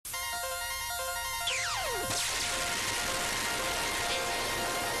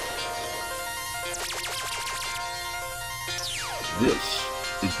This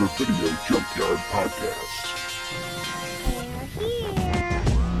is the Video Junkyard Podcast. They're here.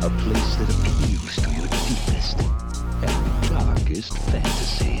 A place that appeals to your deepest and darkest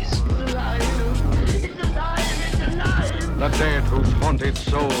fantasies. The dead whose haunted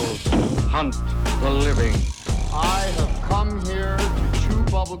souls hunt the living. I have come here to chew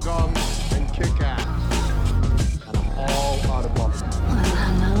bubblegum and kick ass. And I'm all out of bubblegum.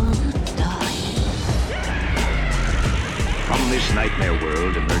 From this nightmare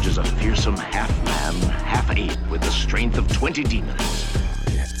world emerges a fearsome half-man, half-ape with the strength of 20 demons.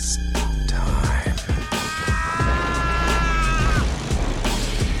 It's time.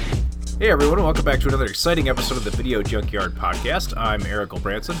 Hey everyone, and welcome back to another exciting episode of the Video Junkyard Podcast. I'm Eric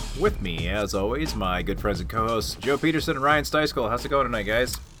Branson. With me, as always, my good friends and co-hosts, Joe Peterson and Ryan Steiskell. How's it going tonight,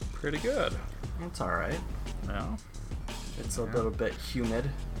 guys? Pretty good. It's alright. Yeah. It's a little bit humid,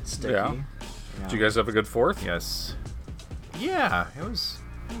 sticky. Yeah. Did you guys have a good 4th? Yes. Yeah, it was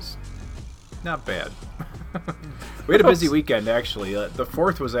not bad. We had a busy weekend, actually. The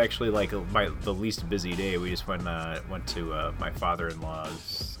 4th was actually like the least busy day. We just went to my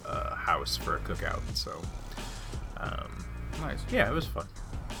father-in-law's house for a cookout. So, Nice. Yeah, it was fun.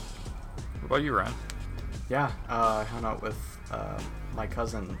 What about you, Ryan? Yeah, I hung out with my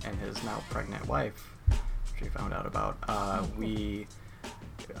cousin and his now pregnant wife, which we found out about.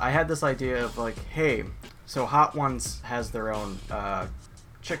 I had this idea of like, hey, so Hot Ones has their own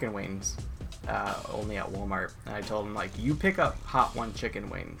chicken wings, only at Walmart. And I told him, like, you pick up Hot One chicken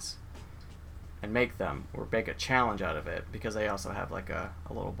wings and make them, or make a challenge out of it, because they also have like a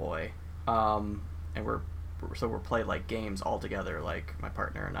little boy. And we're playing like games all together, like my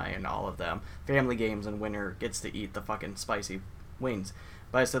partner and I, and all of them. Family games, and winner gets to eat the fucking spicy wings.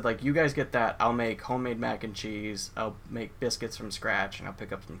 But I said, like, you guys get that. I'll make homemade mac and cheese. I'll make biscuits from scratch, and I'll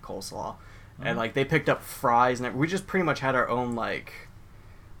pick up some coleslaw. And, like, they picked up fries, and we just pretty much had our own, like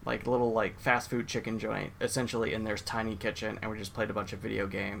little, like, fast food chicken joint, essentially, in their tiny kitchen, and we just played a bunch of video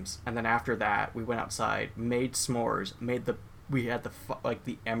games. And then after that, we went outside, made s'mores, we had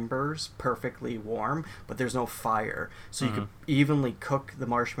the embers perfectly warm, but there's no fire. So you could evenly cook the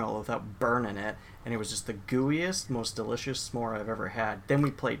marshmallow without burning it, and it was just the gooeyest, most delicious s'more I've ever had. Then we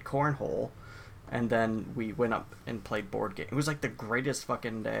played cornhole, and then we went up and played board game. It was like the greatest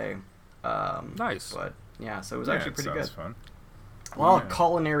fucking day. Nice. But yeah, so it was actually pretty good. Fun. Well,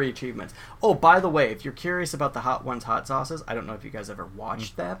 culinary achievements. Oh, by the way, if you're curious about the Hot Ones hot sauces, I don't know if you guys ever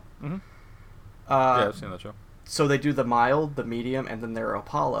watched that. Mm-hmm. Yeah, I've seen that show. So they do the mild, the medium, and then their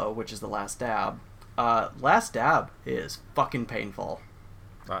Apollo, which is the last dab. Last dab is fucking painful.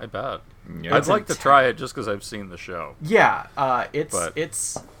 I bet. Yeah, I'd like to try it just because I've seen the show. Yeah,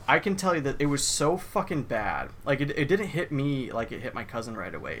 it's. I can tell you that it was so fucking bad. Like, it didn't hit me like it hit my cousin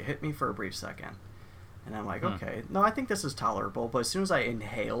right away. It hit me for a brief second. And I'm like, okay, no, I think this is tolerable. But as soon as I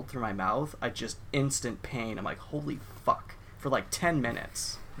inhaled through my mouth, I just instant pain. I'm like, holy fuck. For like 10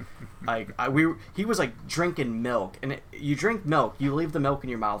 minutes. Like, he was like drinking milk. And you drink milk, you leave the milk in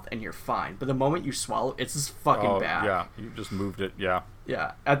your mouth, and you're fine. But the moment you swallow, it's just fucking bad. Yeah, you just moved it, yeah.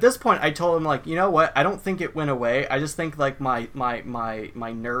 Yeah. At this point, I told him, like, you know what? I don't think it went away. I just think, like, my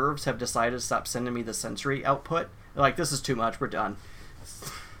nerves have decided to stop sending me the sensory output. They're like, this is too much. We're done.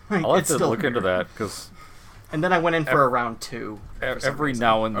 Like, I'll have to look into that, because... And then I went in for a round 2. Every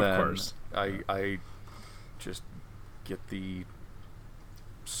now and then, of course. I just get the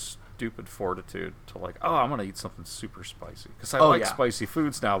stupid fortitude to, like, oh, I'm going to eat something super spicy. Because I like spicy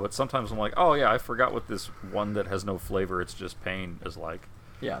foods now, but sometimes I'm like, oh, yeah, I forgot what this one that has no flavor, it's just pain, is like.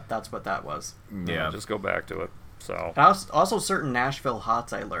 Yeah, that's what that was. Yeah. Just go back to it. So. Also, certain Nashville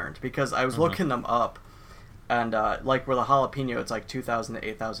hots I learned, because I was looking them up, and, like, where the jalapeno, it's like 2,000 to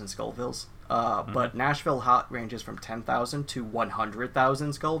 8,000 Scovilles. But Nashville hot ranges from 10,000 to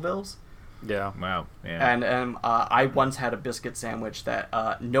 100,000 Scovilles. Yeah. Wow. Yeah. And I once had a biscuit sandwich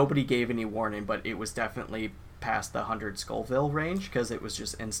that nobody gave any warning, but it was definitely past the 100 Scoville range, because it was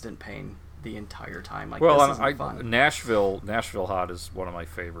just instant pain the entire time. Like, well, this isn't fun. Nashville hot is one of my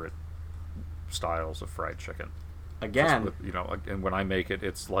favorite styles of fried chicken. Again, with, and when I make it,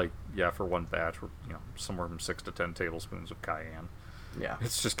 it's like, for one batch, somewhere from 6 to 10 tablespoons of cayenne. Yeah.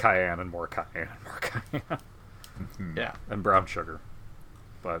 It's just cayenne and more cayenne and more cayenne. Yeah. And brown sugar.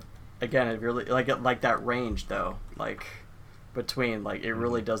 But again, it really like that range though, like between, like, it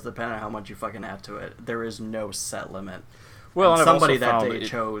really does depend on how much you fucking add to it. There is no set limit. Well, and somebody that day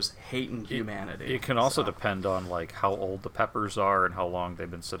chose hating humanity. It can also depend on, like, how old the peppers are and how long they've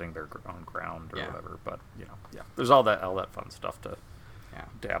been sitting there on ground or whatever. But there's all that fun stuff to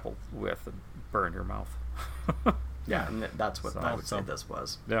dabble with and burn your mouth. Yeah, and that's what I would say this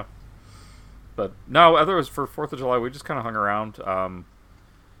was. Yeah. But no, otherwise for 4th of July, we just kind of hung around,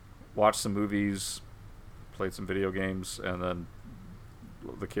 watched some movies, played some video games, and then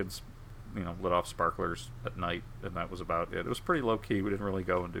the kids, lit off sparklers at night, and that was about it. It was pretty low key. We didn't really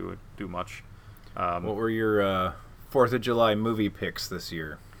go and do much. What were your 4th of July movie picks this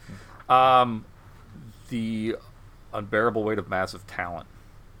year? The Unbearable Weight of Massive Talent.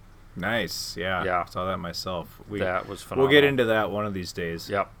 Nice, yeah. Saw that myself. That was phenomenal. We'll get into that one of these days.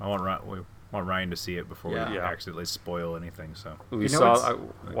 Yep. We want Ryan to see it before we accidentally spoil anything. So I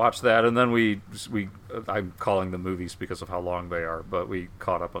watched that, and then we I'm calling them movies because of how long they are, but we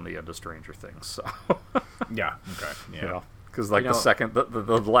caught up on the end of Stranger Things. So yeah, okay, yeah. Because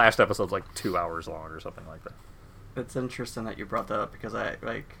the last episode's like 2 hours long or something like that. It's interesting that you brought that up because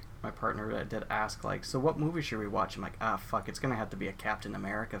my partner did ask, so what movie should we watch? I'm like, fuck, it's going to have to be a Captain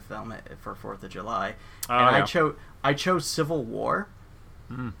America film for 4th of July. I chose Civil War.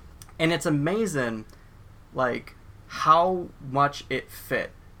 Mm. And it's amazing, how much it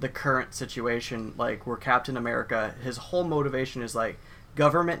fit the current situation, where Captain America, his whole motivation is,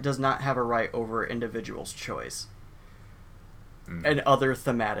 government does not have a right over individual's choice. Mm. And other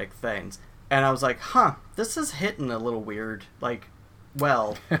thematic things. And I was like, this is hitting a little weird,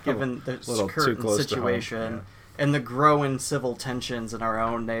 given the current situation and the growing civil tensions in our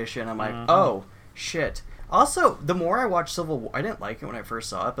own nation. I'm like, oh, shit. Also, the more I watch Civil War, I didn't like it when I first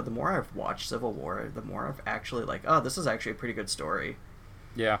saw it, but the more I've watched Civil War, the more I've actually this is actually a pretty good story.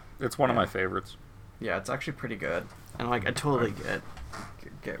 Yeah, it's one of my favorites. Yeah, it's actually pretty good. And I totally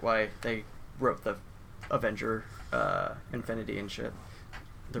get why they wrote the Avenger Infinity and shit.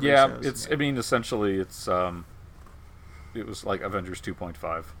 Essentially it was like Avengers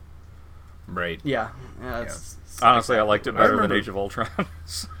 2.5. Right. Yeah. Honestly, I liked it better than Age of Ultron.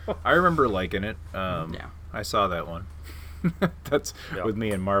 So. I remember liking it. I saw that one. That's with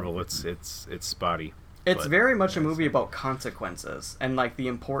me and Marvel. It's spotty. It's very much a movie about consequences and the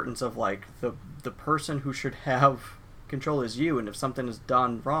importance of the person who should have control is you, and if something is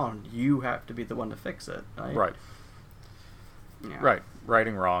done wrong, you have to be the one to fix it. Right. Yeah. Right.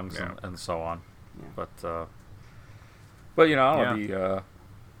 Righting wrongs and so on. Yeah. But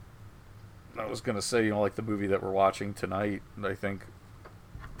I was going to say, the movie that we're watching tonight, I think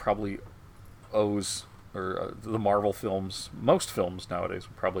probably owes, or the Marvel films, most films nowadays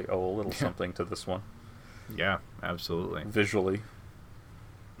would probably owe a little something to this one. Yeah, absolutely. Visually.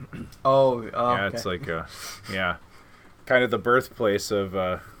 Yeah, it's kind of the birthplace of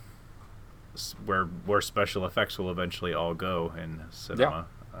where special effects will eventually all go in cinema.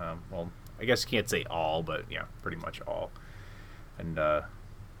 Yeah. I guess you can't say all, but pretty much all. And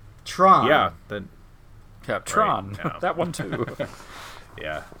Tron. Yeah, then Tron. Right, that one too.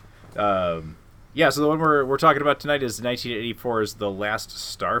 Yeah. So the one we're talking about tonight is 1984's The Last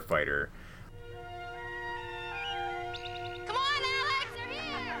Starfighter. Come on, Alex, they're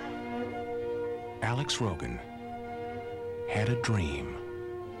here. Alex Rogan had a dream.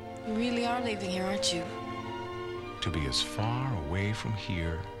 You really are leaving here, aren't you? To be as far away from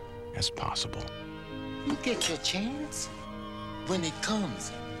here as possible. You get your chance. When it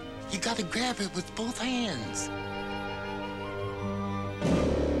comes, you gotta grab it with both hands.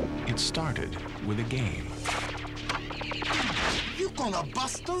 It started with a game. You're gonna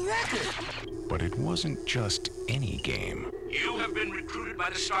bust the record. But it wasn't just any game. You have been recruited by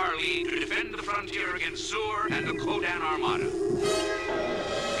the Star League to defend the frontier against Zur and the Kodan Armada.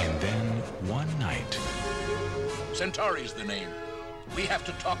 And then one night... Centauri's the name. We have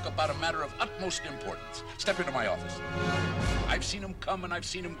to talk about a matter of utmost importance. Step into my office. I've seen him come and I've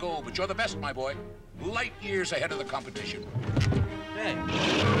seen him go, but you're the best, my boy. Light years ahead of the competition. Hey.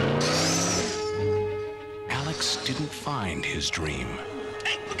 Alex didn't find his dream.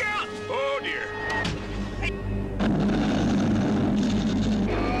 Hey, look out! Oh, dear.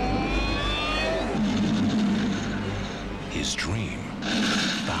 His dream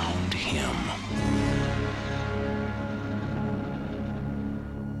found him.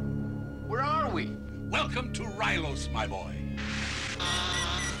 Where are we? Welcome to Rylos, my boy.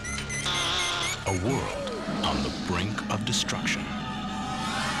 A world on the brink of destruction.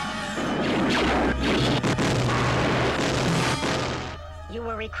 You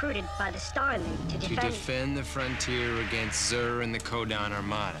were recruited by the Star League to defend the frontier against Zur and the Kodan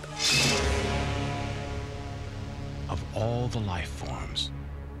Armada. Of all the life forms,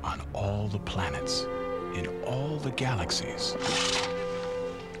 on all the planets, in all the galaxies.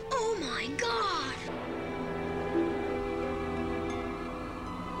 Oh my God!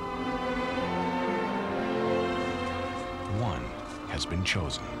 One has been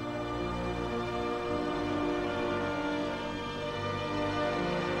chosen.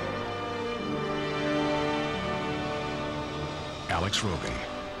 Alex Rogan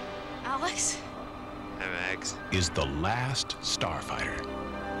Alex? Hi, Max. is the last Starfighter.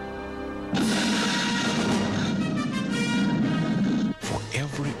 For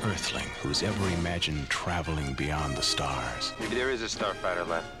every Earthling who's ever imagined traveling beyond the stars, Maybe there is a Starfighter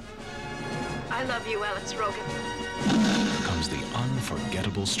left. I love you, Alex Rogan. comes the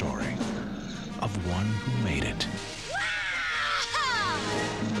unforgettable story of one who made it.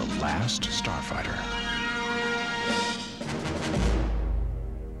 The last Starfighter.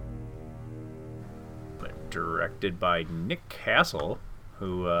 Directed by Nick Castle,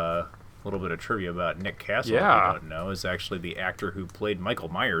 who a little bit of trivia about Nick Castle, if Yeah. you don't know, is actually the actor who played Michael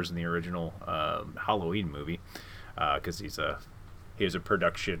Myers in the original Halloween movie, because he was a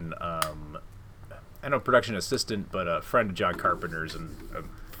production production assistant, but a friend of John Carpenter's and a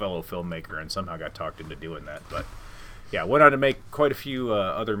fellow filmmaker, and somehow got talked into doing that. But yeah, went on to make quite a few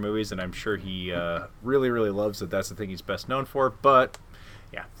other movies, and I'm sure he really, really loves that. That's the thing he's best known for. But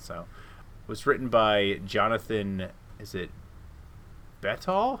yeah, so. Was written by Jonathan, is it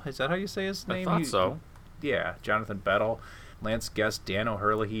Bettall? Is that how you say his name? I thought so. Yeah, Jonathan Bettall, Lance Guest, Dan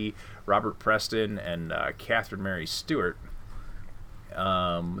O'Herlihy, Robert Preston, and Catherine Mary Stewart.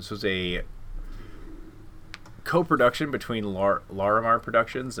 This was a co-production between Larimar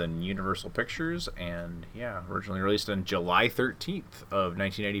Productions and Universal Pictures, and yeah, originally released on July 13th of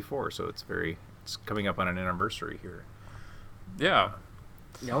 1984, so it's coming up on an anniversary here. Yeah.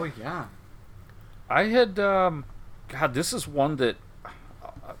 Oh, yeah. I had, God, this is one that,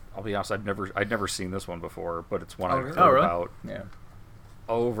 I'll be honest, I'd never seen this one before, but it's one I've heard really? about Yeah.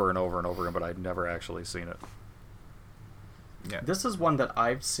 over and over and over again, but I'd never actually seen it. Yeah. This is one that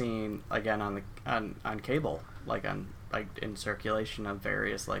I've seen again on cable, like in circulation of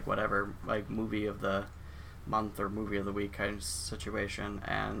various whatever movie of the month or movie of the week kind of situation,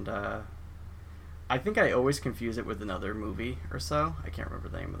 and I think I always confuse it with another movie or so. I can't remember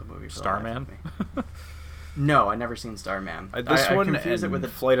the name of the movie. Starman? No, I never seen Starman. This I one confuse and it with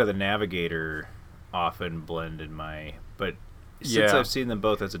Flight of the Navigator often blend in my... But since I've seen them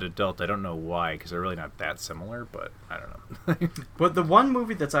both as an adult, I don't know why, because they're really not that similar, but I don't know. But the one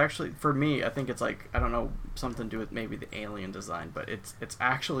movie that's actually, for me, I think it's I don't know, something to do with maybe the alien design, but it's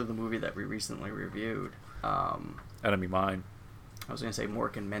actually the movie that we recently reviewed. Enemy Mine. I was going to say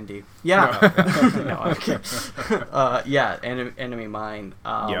Mork and Mindy. Yeah. No, okay. Yeah, Enemy Mine.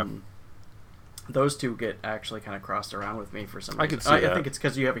 Those two get actually kind of crossed around with me for some reason. I can see that. I think it's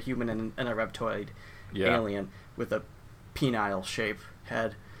because you have a human and a reptoid alien with a penile shape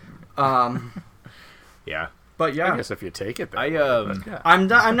head. Yeah. But yeah. I guess if you take it that way, I'm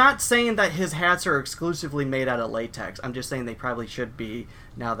not saying that his hats are exclusively made out of latex. I'm just saying they probably should be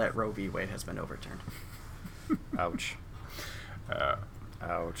now that Roe v. Wade has been overturned. Ouch.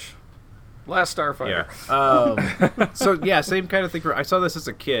 Ouch. Last Starfighter. Yeah. So yeah, same kind of thing. I saw this as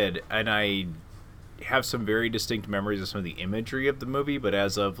a kid, and I have some very distinct memories of some of the imagery of the movie. But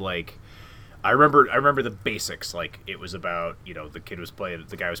as of I remember the basics. It was about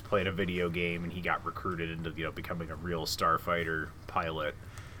the guy was playing a video game, and he got recruited into becoming a real starfighter pilot.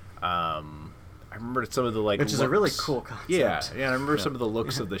 I remember some of the which is looks. a really cool concept. Yeah. I remember some of the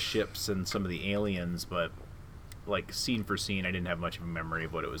looks of the ships and some of the aliens, but. Scene for scene, I didn't have much of a memory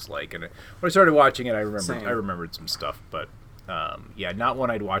of what it was like, and when I started watching it, I remembered some stuff, but not one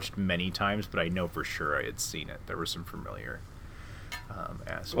I'd watched many times, but I know for sure I had seen it. There were some familiar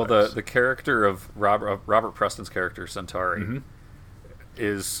aspects. Well, the character of Robert Preston's character Centauri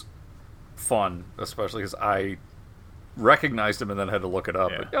is fun, especially because I recognized him and then had to look it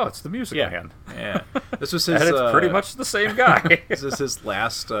up. But, it's the Music Man. Yeah, this was his. And it's pretty much the same guy. This is his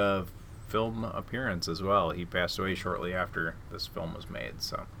last film appearance as well. He passed away shortly after this film was made.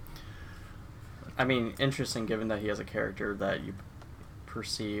 So, I mean, interesting given that he has a character that you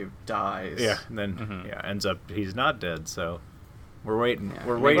perceive dies. Yeah, and then ends up he's not dead. So we're waiting. Yeah,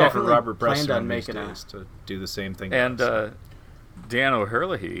 we're waiting for Robert Preston these days to do the same thing. And Dan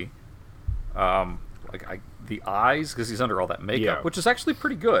O'Herlihy, the eyes, because he's under all that makeup, which is actually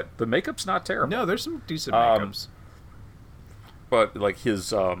pretty good. The makeup's not terrible. No, there's some decent makeups. But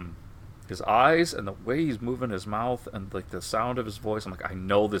his eyes and the way he's moving his mouth and the sound of his voice, I'm I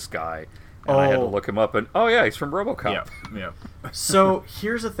know this guy, and I had to look him up, and he's from RoboCop. Yeah. So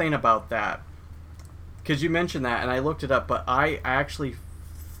here's the thing about that, because you mentioned that, and I looked it up, but I actually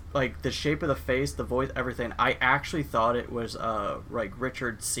the shape of the face, the voice, everything. I actually thought it was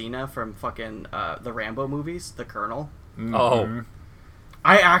Richard Cena from fucking the Rambo movies, the Colonel. Mm-hmm. Oh,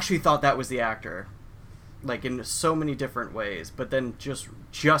 I actually thought that was the actor. like in so many different ways, but then just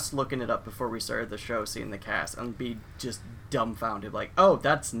looking it up before we started the show, seeing the cast, and be just dumbfounded, like, oh,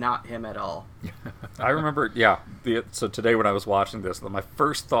 that's not him at all. I remember, so today when I was watching this, my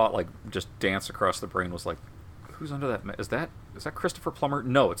first thought, like, just danced across the brain was like, who's under that? Is that Christopher Plummer?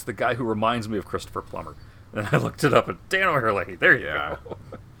 No, it's the guy who reminds me of Christopher Plummer. And I looked it up, and Dan O'Hurley. There you go.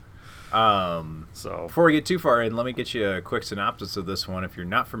 So before we get too far in, let me get you a quick synopsis of this one. If you're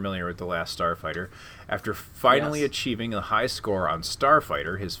not familiar with The Last Starfighter, after finally achieving a high score on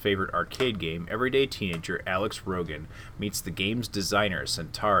Starfighter, his favorite arcade game, everyday teenager Alex Rogan meets the game's designer,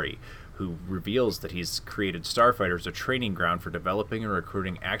 Centauri, who reveals that he's created Starfighter as a training ground for developing and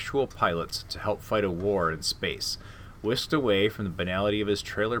recruiting actual pilots to help fight a war in space. Whisked away from the banality of his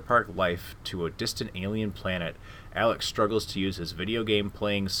trailer park life to a distant alien planet, Alex struggles to use his video game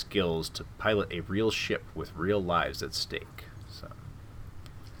playing skills to pilot a real ship with real lives at stake. So,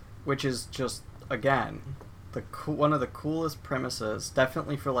 which is just, again, one of the coolest premises,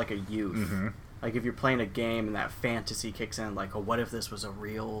 definitely for like a youth. Mm-hmm. Like if you're playing a game and that fantasy kicks in, like, oh, what if this was a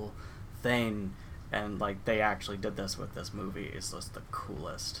real thing? And like they actually did this with this movie. Is just the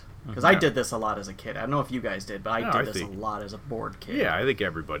coolest. Because I did this a lot as a kid. I don't know if you guys did, but I did this a lot as a bored kid. Yeah, I think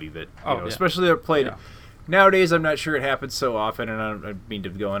everybody that, especially that played. Yeah. Nowadays, I'm not sure it happens so often, and I don't mean to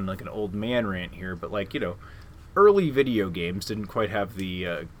go on like an old man rant here, but like, early video games didn't quite have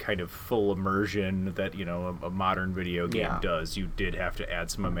the kind of full immersion that, a modern video game does. You did have to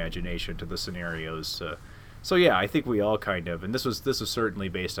add some imagination to the scenarios. So yeah, I think we all kind of, and this was certainly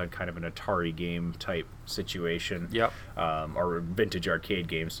based on kind of an Atari game type situation. Yep. Or vintage arcade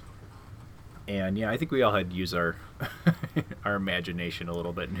games. And yeah, I think we all had to use our our imagination a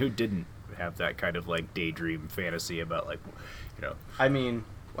little bit, and who didn't have that kind of like daydream fantasy about like, I mean,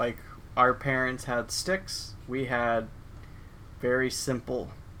 like our parents had sticks. We had very simple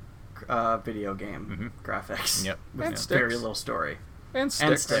video game graphics. Yep. With very little story. And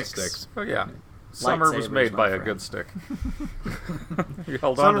sticks. Oh yeah. Summer was made by a good stick.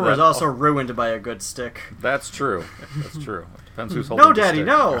 Summer was also ruined by a good stick. That's true. That's true. It depends who's holding the stick.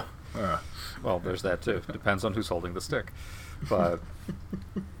 No, Daddy, no! Well, there's that too. It depends on who's holding the stick. But,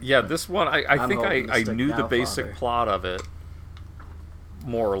 yeah, this one, I think I knew the basic plot of it,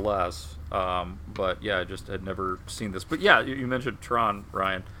 more or less. But, yeah, I just had never seen this. But, yeah, you mentioned Tron,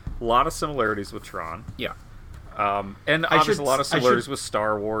 Ryan. A lot of similarities with Tron. Yeah. And obviously a lot of similarities with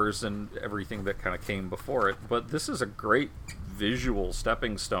Star Wars and everything that kind of came before it. But this is a great visual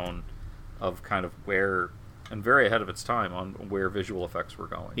stepping stone of kind of where, and very ahead of its time on where visual effects were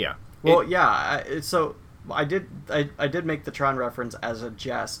going. Yeah. Well, so I did make the Tron reference as a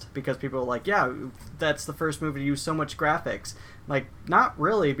jest because people were like, yeah, that's the first movie to use so much graphics. Like, not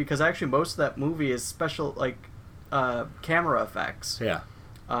really, because actually most of that movie is special, like, camera effects. Yeah.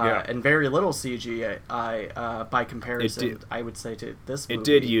 And very little CGI by comparison, I would say, to this movie. It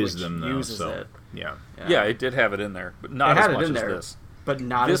did use them, though. Uses it. Yeah. Yeah, it did have it in there, but not as much as this. But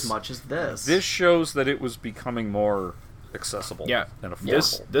not as much as this. This shows that it was becoming more accessible and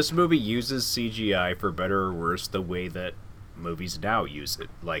affordable. This movie uses CGI, for better or worse, the way that movies now use it.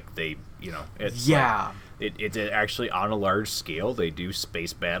 Like, they, it's... Yeah. Like, it's actually on a large scale. They do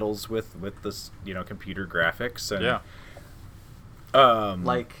space battles with this, computer graphics. And,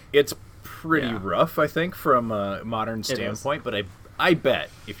 it's pretty rough, I think, from a modern standpoint, but I bet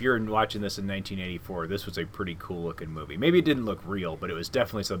if you're watching this in 1984, this was a pretty cool looking movie. Maybe it didn't look real, but it was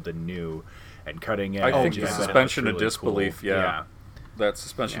definitely something new and cutting edge. I think the suspension of disbelief, cool. That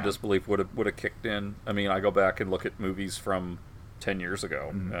suspension of disbelief would have kicked in. I mean, I go back and look at movies from 10 years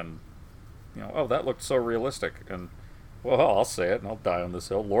ago, and that looked so realistic. And well, I'll say it, and I'll die on this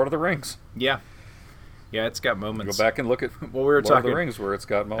hill. Lord of the Rings. Yeah, it's got moments. Go back and look at Lord of the Rings where it's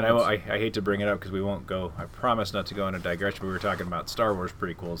got moments. And I hate to bring it up because we won't go. I promise not to go in a digression. But we were talking about Star Wars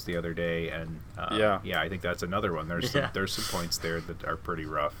prequels the other day, and I think that's another one. There's some points there that are pretty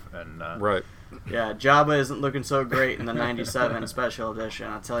rough, and right. Yeah, Jabba isn't looking so great in the '97 special edition.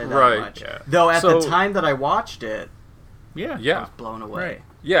 I'll tell you that much. Yeah. Though at the time that I watched it, I was blown away. Right.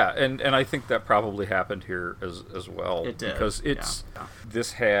 Yeah, and I think that probably happened here as well. It did because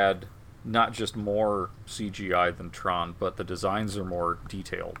this had not just more CGI than Tron, but the designs are more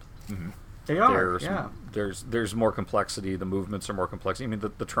detailed. Mm-hmm. They are. There's more complexity. The movements are more complex. I mean,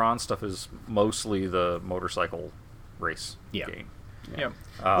 the Tron stuff is mostly the motorcycle race game. Yeah.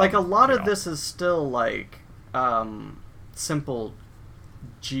 Like a lot of this is still like simple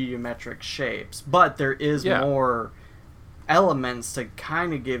geometric shapes, but there is more elements to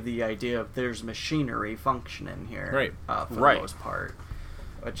kind of give the idea of there's machinery functioning here, right? For the most part.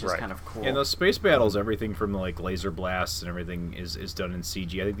 which is kind of cool. Yeah, those space battles, everything from like laser blasts and everything is done in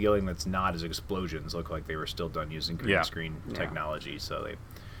CG. I think the only thing that's not is explosions. Look like they were still done using green screen technology, so they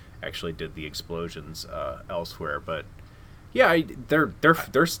actually did the explosions elsewhere. But yeah, they're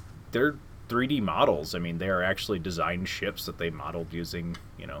 3D models. I mean, they are actually designed ships that they modeled using,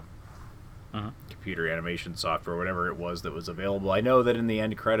 computer animation software, whatever it was that was available. I know that in the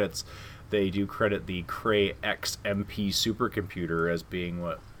end credits, they do credit the Cray XMP supercomputer as being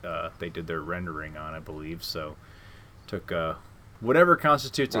what they did their rendering on, I believe. So took whatever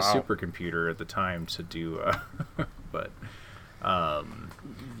constitutes a supercomputer at the time to do, but.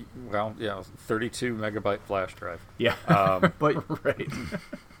 32 megabyte flash drive. Yeah, but right.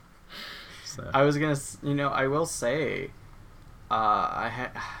 So. I was gonna, I will say,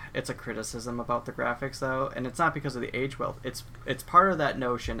 it's a criticism about the graphics though, and it's not because of the age wealth. It's part of that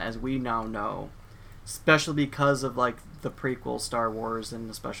notion, as we now know, especially because of like the prequel Star Wars and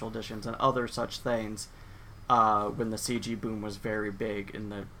the special editions and other such things. When the CG boom was very big in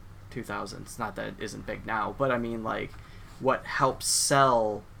the 2000s. Not that it isn't big now, but I mean like what helps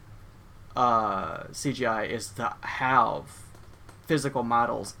sell CGI is to have physical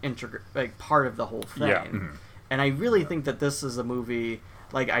models like part of the whole thing. Yeah. Mm-hmm. And I really think that this is a movie,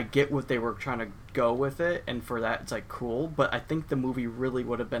 like, I get what they were trying to go with it, and for that it's like cool, but I think the movie really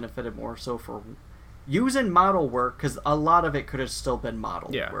would have benefited more so for using model work, because a lot of it could have still been model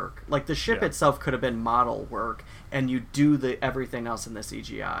work. Like the ship itself could have been model work, and you do everything else in the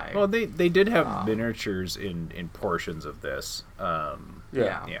CGI. Well, they did have miniatures in portions of this.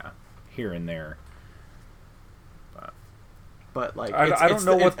 Here and there. But like, I don't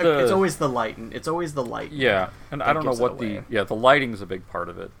know what it's always the lighting. It's always the light. Yeah, and I don't know what the lighting's a big part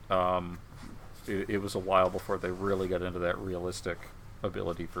of it. It was a while before they really got into that realistic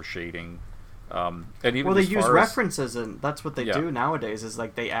ability for shading. And even they use references, and that's what they do nowadays. Is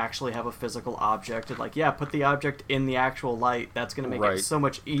like they actually have a physical object, and like put the object in the actual light. That's going to make it so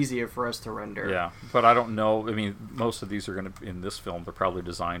much easier for us to render. Yeah, but I don't know. I mean, most of these are going to in this film. They're probably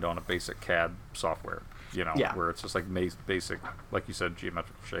designed on a basic CAD software. Where it's just like basic, like you said,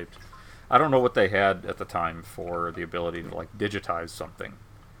 geometrical shapes. I don't know what they had at the time for the ability to like digitize something.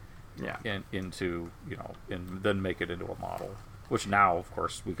 Into and then make it into a model, which now, of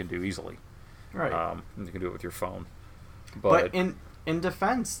course, we can do easily. Right. And you can do it with your phone. But in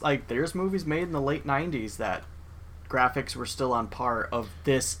defense, like there's movies made in the late 90s that graphics were still on par of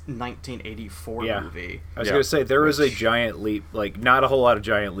this 1984 movie. I was going to say there was a giant leap, like not a whole lot of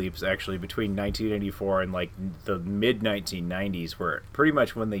giant leaps actually between 1984 and like the mid 1990s, where pretty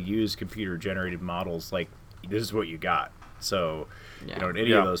much when they used computer generated models, like this is what you got. So in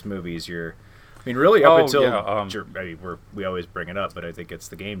any of those movies, really up until we always bring it up, but I think it's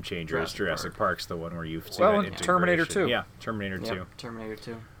the game changer. Jurassic Park's the one where you've seen that integration. Terminator 2. Yeah, Terminator 2. Terminator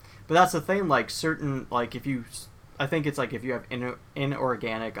 2. But that's the thing, like certain, like I think it's like if you have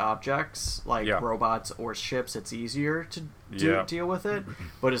inorganic objects like robots or ships, it's easier to deal with it.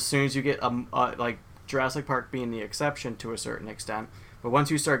 But as soon as you get like Jurassic Park being the exception to a certain extent, but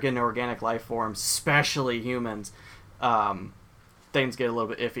once you start getting organic life forms, especially humans, things get a little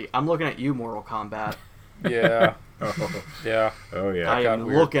bit iffy. I'm looking at you, Mortal Kombat. Yeah. I am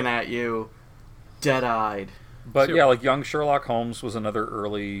looking at you, dead-eyed. But like Young Sherlock Holmes was another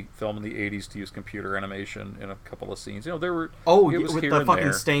early film in the 80s to use computer animation in a couple of scenes. There were with the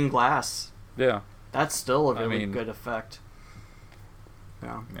fucking stained glass. Yeah. That's still a really good effect.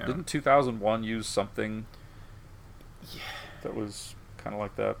 Yeah. Didn't 2001 use something that was kind of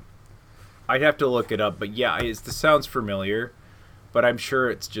like that? I'd have to look it up, but this sounds familiar. But I'm sure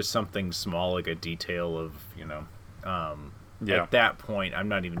it's just something small, like a detail of, at that point, I'm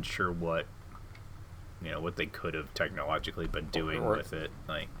not even sure what they could have technologically been doing with it.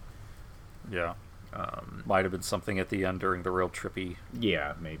 Like, might have been something at the end during the real trippy,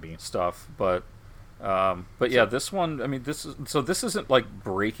 maybe stuff. But this one, this isn't like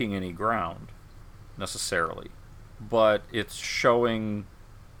breaking any ground necessarily, but it's showing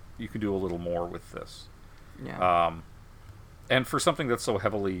you can do a little more with this. Yeah. And for something that's so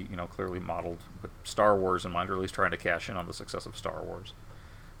heavily, clearly modeled with Star Wars in mind, or at least trying to cash in on the success of Star Wars,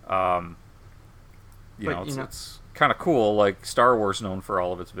 it's kind of cool. Like Star Wars, known for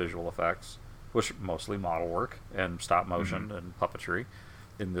all of its visual effects, which mostly model work and stop motion and puppetry.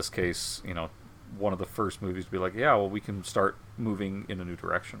 In this case, one of the first movies to be like, we can start moving in a new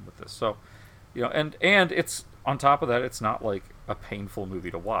direction with this. So, and it's on top of that, it's not like a painful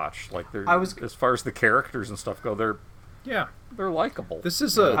movie to watch. Like as far as the characters and stuff go, they're likable. This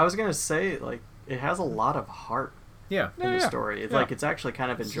is I was gonna say, like, it has a lot of heart. in the story. It's like it's actually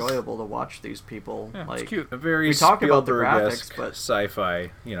kind of enjoyable to watch these people. Yeah, like it's cute. A very we talk about the Spielberg-esque graphics, but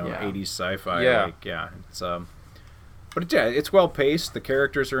sci-fi, 80s sci-fi. Yeah. It's but it's well paced. The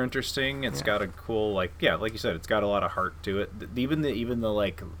characters are interesting. It's got a cool like you said, it's got a lot of heart to it. Even the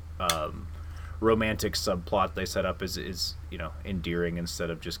like romantic subplot they set up is endearing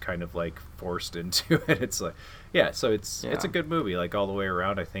instead of just kind of like forced into it. It's like so it's a good movie like all the way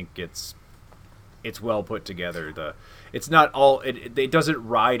around. I think it's well put together. It's not all it doesn't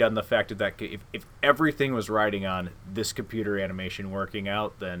ride on the fact that if everything was riding on this computer animation working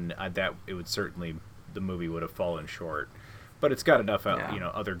out, then that it would certainly, the movie would have fallen short. But it's got enough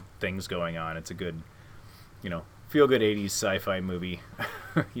other things going on. It's a good feel good 80s sci-fi movie.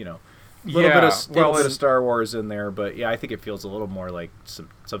 A little bit of Star Wars in there, but I think it feels a little more like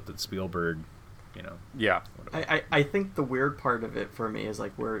something Spielberg. Yeah. I think the weird part of it for me is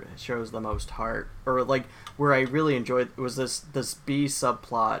like where it shows the most heart, or like where I really enjoyed was this B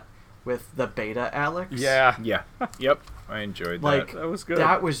subplot with the Beta Alex. Yeah. Yep. I enjoyed that. Like that was good.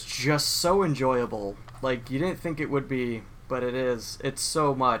 That was just so enjoyable. Like you didn't think it would be, but it is. It's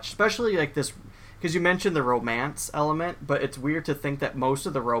so much, especially like this. Because you mentioned the romance element, but it's weird to think that most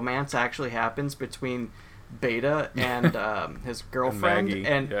of the romance actually happens between Beta and his girlfriend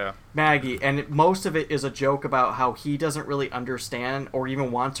and Maggie, and most of it is a joke about how he doesn't really understand or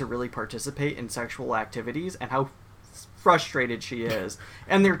even want to really participate in sexual activities and how frustrated she is.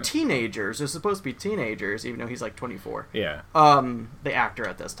 And they're teenagers. They're supposed to be teenagers, even though he's like 24. Yeah. The actor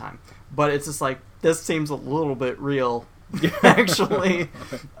at this time. But it's just like, this seems a little bit real. Actually,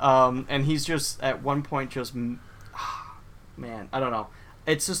 and he's just at one point just man, I don't know.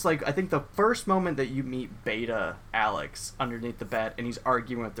 It's just like I think the first moment that you meet Beta Alex underneath the bed and he's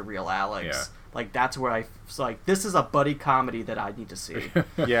arguing with the real Alex, like that's where I was like, this is a buddy comedy that I need to see.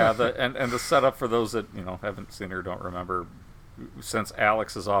 And the setup for those that haven't seen or don't remember, since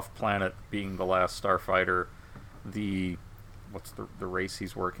Alex is off planet being the last Starfighter, what's the race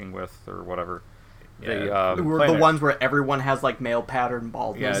he's working with or whatever. We're the ones where everyone has like male pattern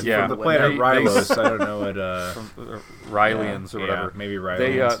baldness. From the planet Rylos. I don't know what. Rylians or whatever. Maybe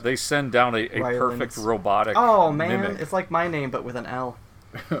Rylians. They send down a perfect robotic. Oh man, mimic. It's like my name but with an L.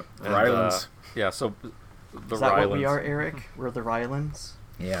 Rylands. So the is that Rylands. What we are, Eric? We're the Rylands.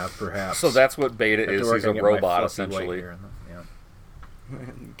 Yeah, perhaps. So that's what Beta is. He's a robot essentially.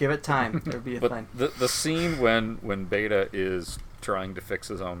 Give it time. There'll be a thing. The scene when Beta is trying to fix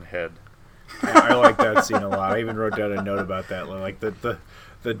his own head. I like that scene a lot. I even wrote down a note about that. Like the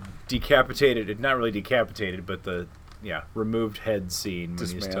decapitated, not really decapitated, but the removed head scene.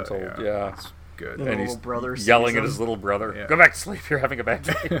 Dismantled, It's good. And he's yelling at his little brother. Yeah. Go back to sleep. You're having a bad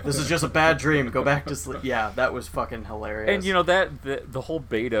dream. This is just a bad dream. Go back to sleep. Yeah, that was fucking hilarious. And that the whole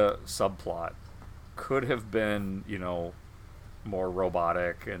Beta subplot could have been more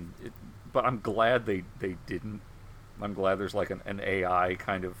robotic, but I'm glad they didn't. I'm glad there's like an AI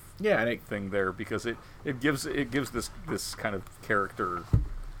kind of thing there, because it gives this kind of character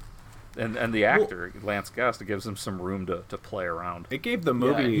and the actor Lance Guest, it gives him some room to play around. It gave the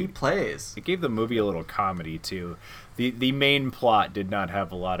movie he plays. It gave the movie a little comedy too. The main plot did not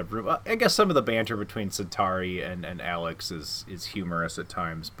have a lot of room. I guess some of the banter between Centauri and Alex is humorous at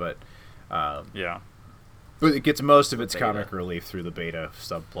times, but but it gets most of its comic relief through the Beta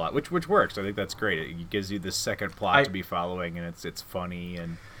subplot, which works. I think that's great. It gives you this second plot to be following, and it's funny,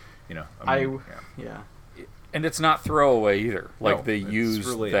 and and it's not throwaway either. Like they use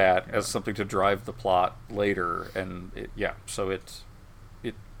related, that as something to drive the plot later, and so it's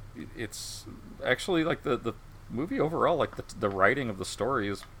actually like the movie overall, like the writing of the story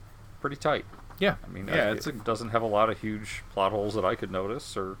is pretty tight. Yeah, I mean, it doesn't have a lot of huge plot holes that I could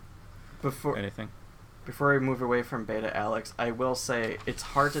notice or anything. Before we move away from Beta Alex, I will say it's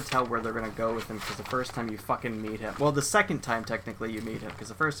hard to tell where they're going to go with him, because the first time you fucking meet him... Well, the second time, technically, you meet him, because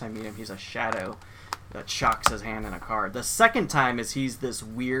the first time you meet him, he's a shadow that shocks his hand in a car. The second time is he's this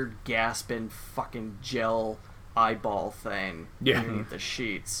weird, gasping, fucking gel eyeball thing underneath the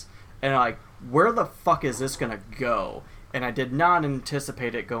sheets. And like, where the fuck is this going to go? And I did not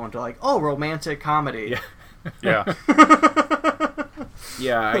anticipate it going to like, romantic comedy. Yeah.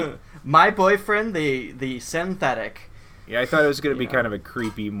 My boyfriend, the synthetic. Yeah, I thought it was going to be kind of a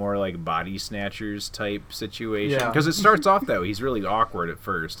creepy, more like Body Snatchers type situation. Because it starts off, though, he's really awkward at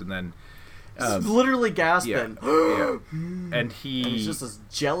first, and then... he's literally gasping. And he's just this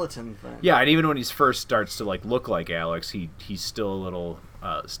gelatin thing. Yeah, and even when he first starts to like look like Alex, he's still a little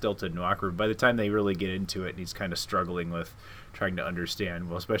stilted and awkward. By the time they really get into it, and he's kind of struggling with trying to understand,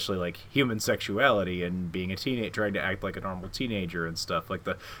 well, especially like human sexuality and being a teenager, trying to act like a normal teenager and stuff. Like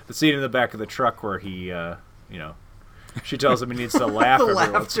the scene in the back of the truck where he, She tells him he needs to laugh The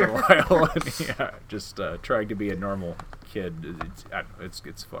every once in a laughter. while. And, yeah, just trying to be a normal kid.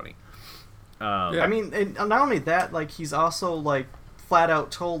 It's funny. I mean, and not only that, like, he's also, like, flat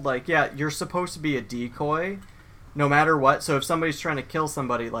out told, like, yeah, you're supposed to be a decoy no matter what. So if somebody's trying to kill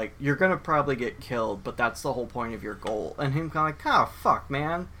somebody, like, you're going to probably get killed, but that's the whole point of your goal. And him kind of like, oh, fuck,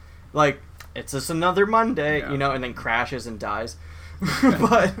 man. Like, it's just another Monday, you know, and then crashes and dies.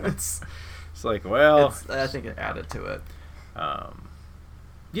 But it's like, well, I think it added to it.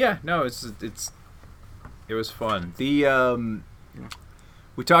 Yeah, no, it was fun.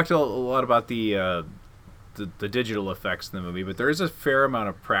 We talked a lot about the digital effects in the movie, but there is a fair amount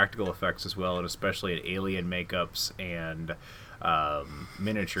of practical effects as well, and especially at alien makeups and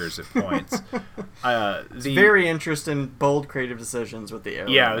miniatures at points. It's very interesting, bold, creative decisions with the alien.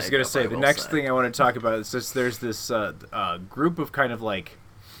 Yeah, I was going to say, the next say. thing I want to talk about is just there's this group of kind of like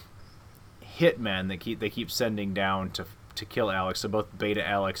hitmen that they keep sending down to kill Alex. So both Beta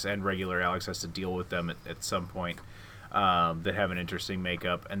Alex and regular Alex has to deal with them at some point. That have an interesting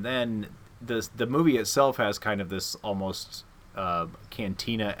makeup, and then the movie itself has kind of this almost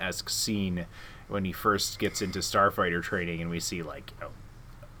cantina-esque scene when he first gets into Starfighter training, and we see like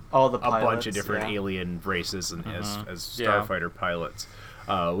all the a pilots, bunch of different alien races and as Starfighter pilots.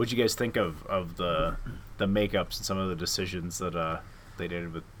 What'd you guys think of the makeups and some of the decisions that they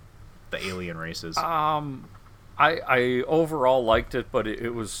did with the alien races? I overall liked it, but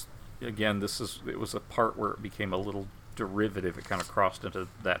it was, again, it was a part where it became a little derivative. It kind of crossed into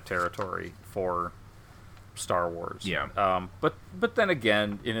that territory for Star Wars. Yeah. But then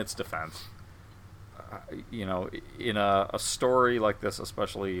again, in its defense, you know, in a story like this,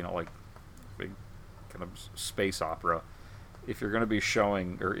 especially, you know, like big kind of space opera, if you're going to be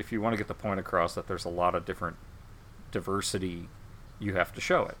showing, or if you want to get the point across that there's a lot of different diversity, you have to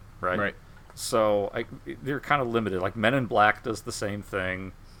show it, right? Right. So they're kind of limited. Like Men in Black does the same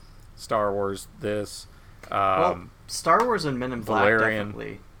thing. Star Wars, this. Well, Star Wars and Men in Black Valerian,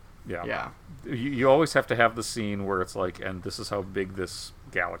 definitely. Yeah. You always have to have the scene where it's like, and this is how big this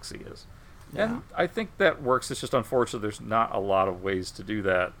galaxy is. Yeah. And I think that works. It's just unfortunate there's not a lot of ways to do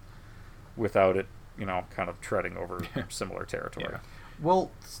that without it, you know, kind of treading over similar territory. Yeah.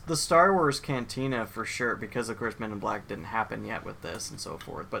 Well, the Star Wars Cantina for sure, because of course Men in Black didn't happen yet with this and so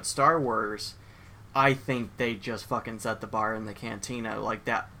forth. But Star Wars, I think they just fucking set the bar in the Cantina like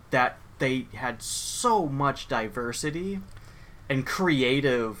that. They had so much diversity and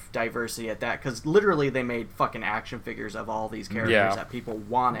creative diversity at that, because literally they made fucking action figures of all these characters that people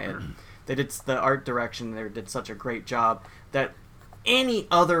wanted. They did the art direction there did such a great job that any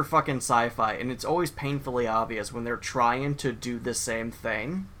other fucking sci-fi, and it's always painfully obvious when they're trying to do the same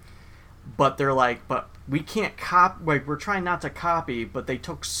thing, but they're like, but we can't copy, like, we're trying not to copy, but they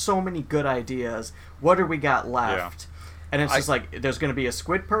took so many good ideas. What do we got left? And it's just like, there's going to be a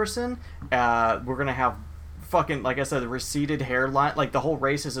squid person, we're going to have fucking, like I said, the receded hairline, like the whole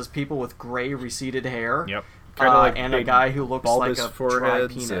race is just people with gray receded hair. Yep. Like and a guy who looks like a dry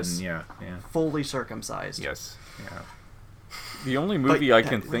penis. And, fully circumcised. Yes. Yeah. The only movie I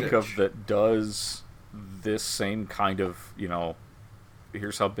can think of that does this same kind of, you know,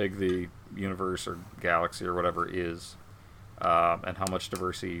 here's how big the universe or galaxy or whatever is, and how much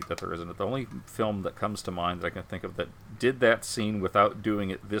diversity that there is in it. The only film that comes to mind that I can think of that did that scene without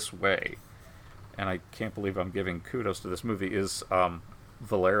doing it this way, and I can't believe I'm giving kudos to this movie, is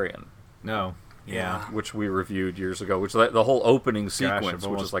Valerian. No. Yeah. Which we reviewed years ago, which the whole opening sequence,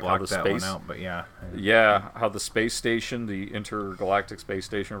 which is like how the space, out, but how the space station, the intergalactic space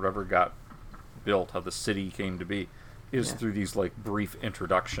station or whatever, got built, how the city came to be, is through these like brief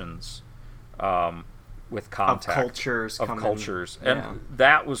introductions with contact of cultures, and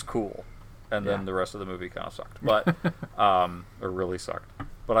that was cool. And then the rest of the movie kind of sucked, but or really sucked.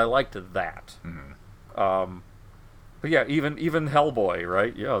 But I liked that. Mm-hmm. But yeah, even Hellboy,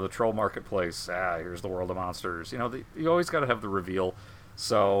 right? Yeah, the troll marketplace. Here's the world of monsters. You know, you always got to have the reveal.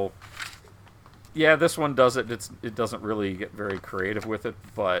 So, yeah, this one does it. It doesn't really get very creative with it,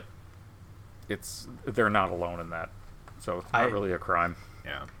 but they're not alone in that. So it's not really a crime.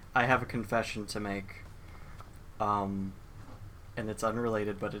 Yeah. I have a confession to make, and it's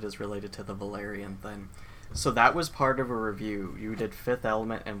unrelated, but it is related to the Valerian thing. So that was part of a review. You did Fifth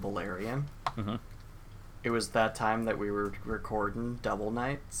Element and Valerian. Mm-hmm. It was that time that we were recording Double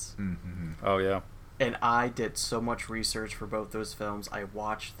Nights. Mm-hmm. Oh, yeah. And I did so much research for both those films. I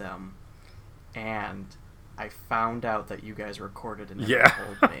watched them, and I found out that you guys recorded and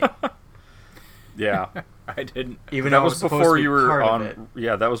never told me. Yeah. I didn't. Even though that was before you were on. It.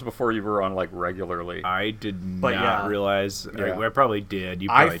 Yeah, that was before you were on like regularly. I did not realize. Yeah. I probably did. You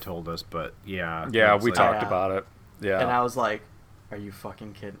probably told us, but yeah. Yeah, we talked about it. Yeah. And I was like, are you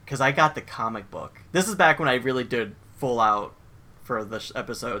fucking kidding? Because I got the comic book. This is back when I really did full out for the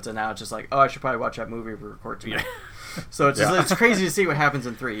episodes, and now it's just like, oh, I should probably watch that movie we record tonight. So it's just, it's crazy to see what happens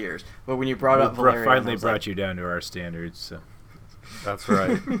in 3 years. But when you brought up Valerian, finally brought you down to our standards. So. That's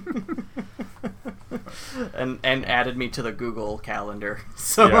right. and added me to the Google Calendar.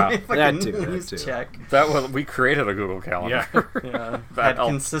 So I fucking check. We created a Google Calendar. Yeah. Had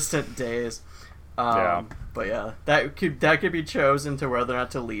consistent days. But yeah, that could be chosen to whether or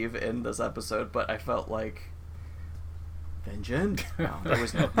not to leave in this episode. But I felt like vengeance. No,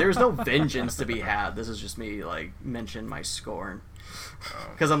 there was no vengeance to be had. This is just me like mention my scorn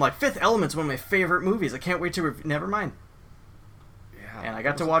because I'm like Fifth Element's one of my favorite movies. I can't wait to never mind. Yeah, and I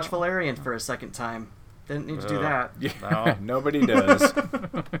got to watch Valerian for a second time. Didn't need to do that. No, nobody does.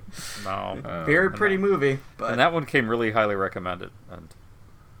 No, very pretty movie. But and that one came really highly recommended. And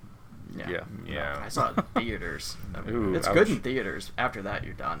yeah. I saw it in theaters. Ooh, it's good in theaters. After that,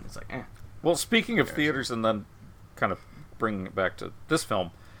 you're done. It's like, eh. Well, speaking of theaters, and then kind of bringing it back to this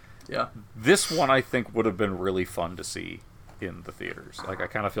film, yeah, this one I think would have been really fun to see in the theaters. Like, I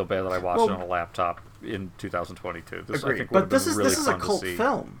kind of feel bad that I watched it on a laptop in 2022. This, I think, but this is a cult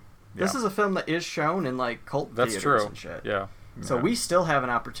film. This is a film that is shown in like cult theaters and shit. Yeah. So we still have an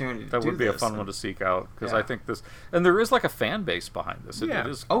opportunity to do this. That would be a fun one to seek out, because I think this... And there is like a fan base behind this. It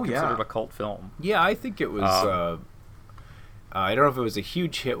is considered a cult film. Yeah, I think it was... I don't know if it was a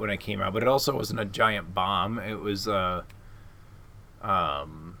huge hit when it came out, but it also wasn't a giant bomb. It was... But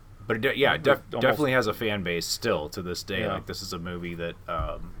it definitely has a fan base still to this day. Yeah. Like, this is a movie that,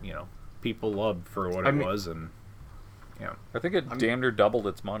 people loved for what it was, and... Yeah, I think it damn near doubled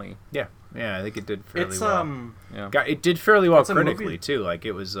its money. Yeah, I think it did fairly well. Yeah. It did fairly well critically too. Like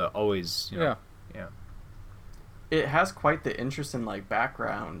it was always, yeah. It has quite the interesting like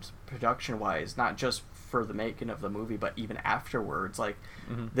background production wise, not just for the making of the movie, but even afterwards. Like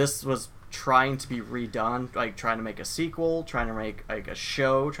this was trying to be redone, like trying to make a sequel, trying to make like a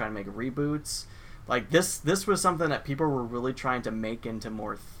show, trying to make reboots. Like this was something that people were really trying to make into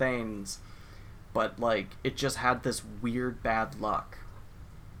more things. But, like, it just had this weird bad luck.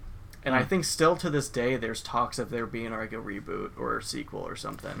 And I think still to this day, there's talks of there being, like, a reboot or a sequel or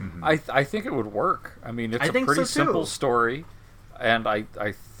something. I think it would work. I mean, it's a pretty simple story. And I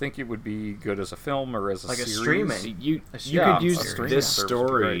think it would be good as a film or as a series. A streaming. You could use this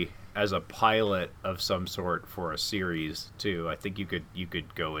story as a pilot of some sort for a series, too. I think you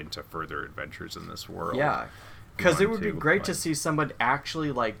could go into further adventures in this world. Yeah. Because it would be great to see somebody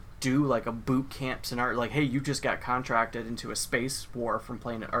actually, like, do like a boot camp scenario, like, hey, you just got contracted into a space war from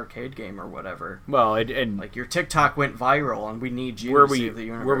playing an arcade game or whatever. Well, and like your TikTok went viral, and we need you to save the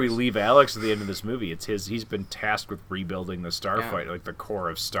universe. Where we leave Alex at the end of this movie, it's he's been tasked with rebuilding the Starfighter, like the core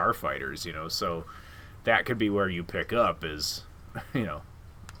of Starfighters, so that could be where you pick up is,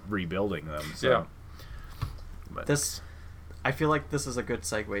 rebuilding them. So. But I feel like this is a good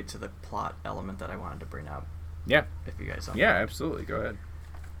segue to the plot element that I wanted to bring up. Yeah. If you guys don't. Yeah, absolutely. Go ahead.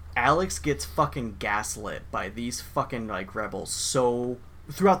 Alex gets fucking gaslit by these fucking, like, rebels so...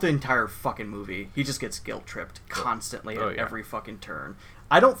 Throughout the entire fucking movie, he just gets guilt-tripped constantly at every fucking turn.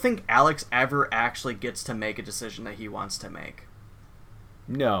 I don't think Alex ever actually gets to make a decision that he wants to make.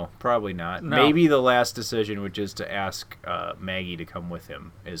 No, probably not. No. Maybe the last decision, which is to ask Maggie to come with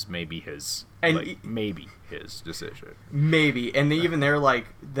him, is maybe his... maybe his decision. Maybe. And even they're like,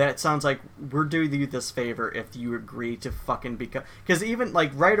 that sounds like we're doing you this favor if you agree to fucking become... Because even,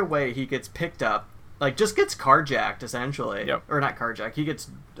 like, right away he gets picked up, like, just gets carjacked, essentially. Yep. Or not carjacked, he gets...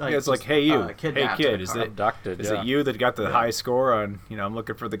 Like, it's like, hey, you. Hey, kid, is abducted, it you that got the high score on... I'm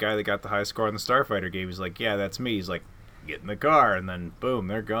looking for the guy that got the high score on the Starfighter game. He's like, yeah, that's me. He's like, get in the car, and then, boom,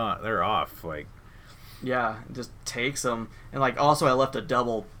 they're gone. They're off, like... Yeah, it just takes them. And like also I left a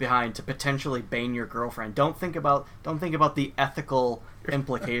double behind to potentially bang your girlfriend. Don't think about the ethical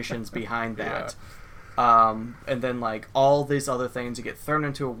implications behind that. And then like all these other things, you get thrown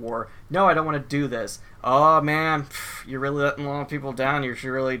into a war. No, I don't want to do this. Oh man, you're really letting a lot of people down. You should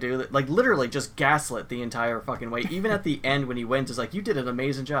really do that. Like literally just gaslit the entire fucking way. Even at the end when he wins, it's like, you did an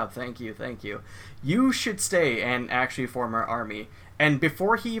amazing job. Thank you. You should stay and actually form our army. And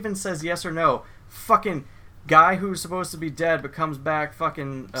before he even says yes or no, fucking guy who's supposed to be dead but comes back,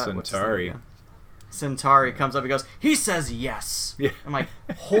 fucking Centauri comes up and goes, he says yes. Yeah. I'm like,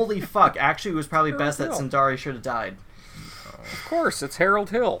 holy fuck. Actually, it was probably best that Centauri should have died. Of course, it's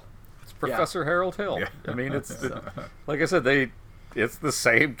Harold Hill. It's Professor Harold Hill. Yeah. I mean, it's like I said, it's the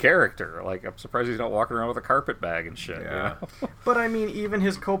same character. Like, I'm surprised he's not walking around with a carpet bag and shit. Yeah. But I mean, even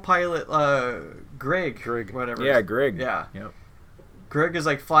his co-pilot, Greg, whatever. Yeah, Greg. Yeah. Yep. Greg is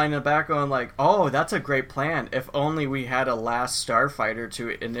like flying in the back going like, oh, that's a great plan. If only we had a last Starfighter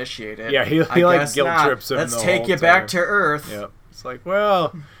to initiate it. Yeah, he like guilt trips him. Let's the take whole you time. back to Earth. Yep. It's like,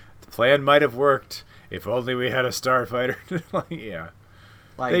 well, the plan might have worked if only we had a Starfighter. Like, yeah.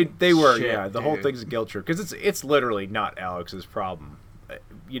 Like, they were, shit, yeah. The whole dude. thing's a guilt trip because it's literally not Alex's problem,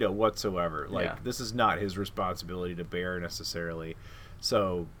 whatsoever. Like Yeah. this is not his responsibility to bear necessarily.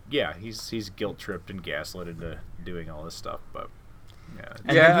 So yeah, he's guilt tripped and gaslit into doing all this stuff, but yeah,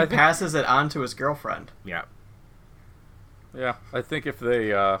 And then he passes it on to his girlfriend. Yeah. Yeah, I think if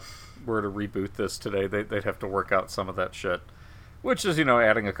they were to reboot this today, they'd have to work out some of that shit, which is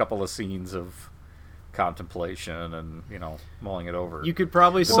adding a couple of scenes of contemplation and mulling it over. You could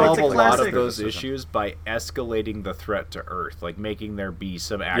probably solve a lot of those decision. issues by escalating the threat to Earth, like making there be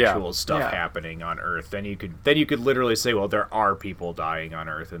some actual stuff happening on Earth. Then you could literally say, well, there are people dying on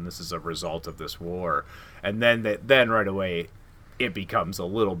Earth, and this is a result of this war. And then right away, it becomes a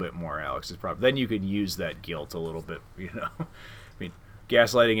little bit more Alex's problem. Then you can use that guilt a little bit. I mean,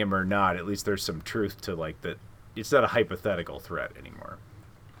 gaslighting him or not, at least there's some truth to like that. It's not a hypothetical threat anymore.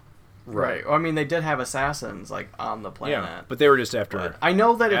 Right. Well, I mean, they did have assassins like on the planet. Yeah, but they were just after. But I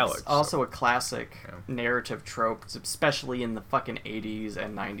know that Alex, it's also a classic narrative trope, especially in the fucking 80s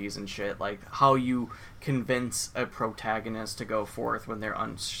and 90s and shit. Like how you convince a protagonist to go forth when they're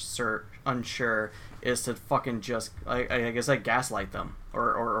unsure is to fucking just, I guess, like gaslight them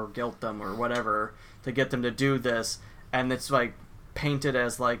or guilt them or whatever to get them to do this, and it's like painted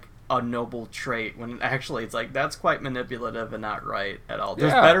as like a noble trait when actually it's like that's quite manipulative and not right at all.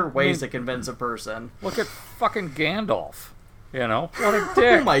 There's better ways to convince a person. Look at fucking Gandalf. What a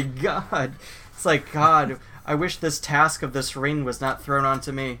dick. Oh my god. It's like, God, I wish this task of this ring was not thrown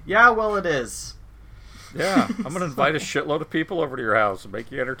onto me. Yeah, well, it is. Yeah, I'm going to invite a shitload of people over to your house and make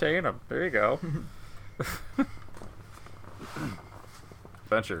you entertain them. There you go.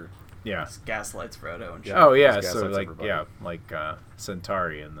 Adventure. Yeah. It's gaslights Frodo and shit. Oh yeah, so like everybody.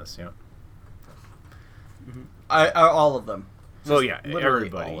 Centauri in this, I all of them. Well, yeah, literally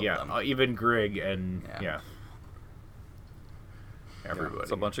everybody, all of yeah, them. even Grig and everybody.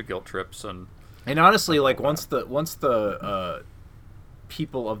 It's a bunch of guilt trips and honestly, like once the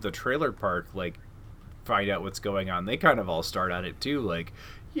people of the trailer park like find out what's going on, they kind of all start on it too. Like,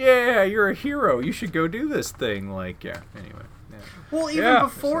 yeah, you're a hero. You should go do this thing. Like, yeah. Anyway. Yeah. Well, even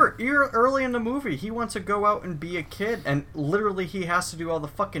before, early in the movie, he wants to go out and be a kid, and literally he has to do all the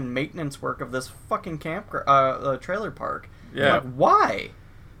fucking maintenance work of this fucking trailer park. Yeah. Like, why?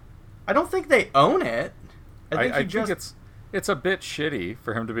 I don't think they own it. I think it's a bit shitty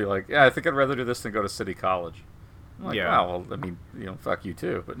for him to be like, yeah, I think I'd rather do this than go to City College. I'm like, wow, well, I mean, fuck you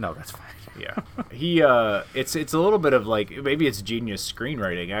too, but no, that's fine. Yeah. He, it's a little bit of like, maybe it's genius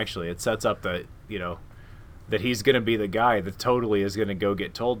screenwriting, actually. It sets up that, that he's going to be the guy that totally is going to go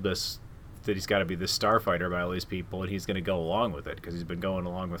get told that he's got to be this Starfighter by all these people, and he's going to go along with it because he's been going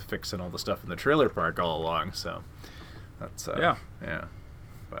along with fixing all the stuff in the trailer park all along. So that's yeah.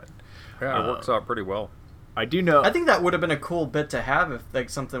 But it works out pretty well. I do know. I think that would have been a cool bit to have if like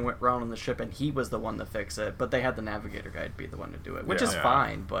something went wrong on the ship and he was the one to fix it, but they had the navigator guide be the one to do it, which is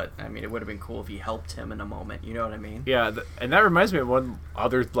fine. But I mean, it would have been cool if he helped him in a moment. You know what I mean? Yeah, and that reminds me of one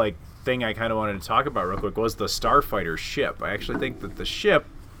other like thing I kind of wanted to talk about real quick was the Starfighter ship. I actually think that the ship,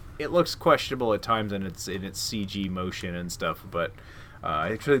 it looks questionable at times in its CG motion and stuff, but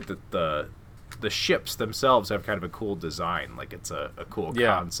I actually think that the ships themselves have kind of a cool design. Like it's a cool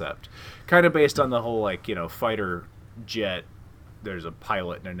concept, kind of based on the whole like fighter jet. There's a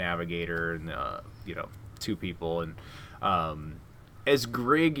pilot and a navigator, and two people, and as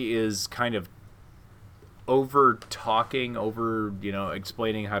Grig is kind of over talking,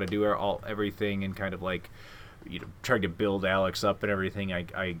 explaining how to do everything, and kind of like trying to build Alex up and everything.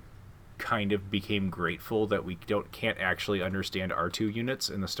 I kind of became grateful that we can't actually understand R2 units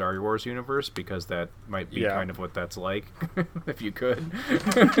in the Star Wars universe, because that might be kind of what that's like. If you could.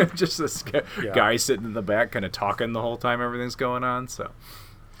 Just this guy sitting in the back kind of talking the whole time everything's going on. So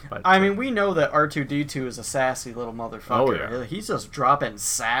but, I mean, we know that R2-D2 is a sassy little motherfucker. Oh, yeah. He's just dropping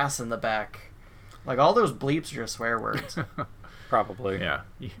sass in the back. Like, all those bleeps are just swear words. Probably. Yeah.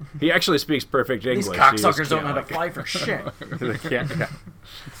 He actually speaks perfect English. These cocksuckers don't know how to fly for shit. They can't. Yeah.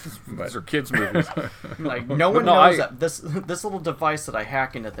 These are kids' movies. Like, no one knows that this little device that I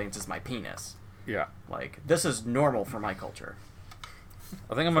hack into things is my penis. Yeah. Like, this is normal for my culture.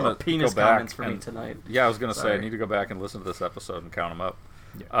 I think I'm going to penis go back comments for me tonight. Yeah, I was going to say, I need to go back and listen to this episode and count them up.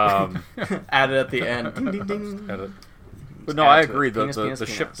 Yeah. Add it at the end. Ding, ding, ding. Edit. But no, I agree. The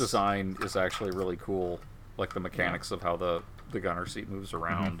ship design is actually really cool. Like the mechanics of how the gunner seat moves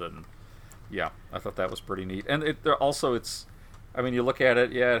around, and yeah, I thought that was pretty neat. And it's I mean, you look at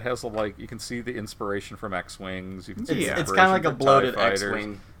it, yeah, it has you can see the inspiration from X-Wings. You can see it's kind of like a bloated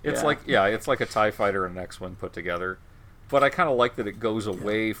X-Wing. It's it's like a TIE fighter and an X-Wing put together. But I kind of like that it goes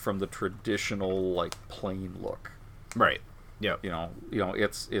away from the traditional plain look. Right. Yeah.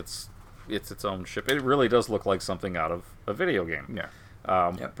 It's its own ship. It really does look like something out of a video game.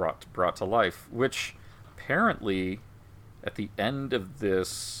 Yeah. Brought to life, which apparently at the end of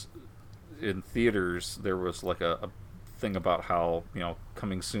this in theaters there was a thing about how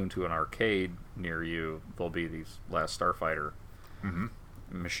coming soon to an arcade near you there'll be these Last Starfighter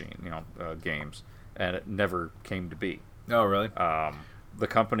machine games, and it never came to be. Oh, really? The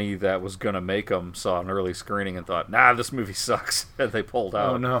company that was going to make them saw an early screening and thought, nah, this movie sucks, and they pulled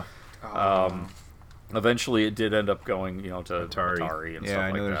out. Oh, no. Eventually it did end up going to Atari and stuff like that. Yeah,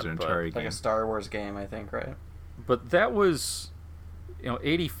 I know there's an Atari game. Like a Star Wars game, I think, right? But that was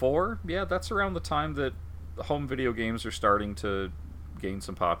 84. Yeah, that's around the time that home video games are starting to gain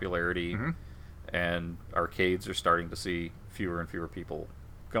some popularity, and arcades are starting to see fewer and fewer people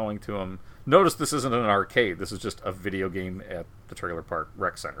going to them. Notice this isn't an arcade. This is just a video game at the Trailer Park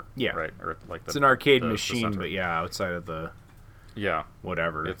Rec Center. Yeah, right. Or it's an arcade machine, but outside of the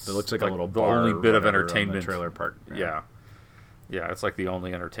whatever. It looks like a little bar. The only bit of entertainment in the trailer park. Yeah, it's like the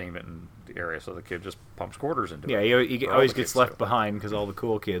only entertainment in the area. So the kid just pumps quarters into it. Yeah, he always gets left behind because all the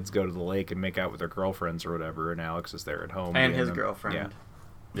cool kids go to the lake and make out with their girlfriends or whatever, and Alex is there at home and his girlfriend.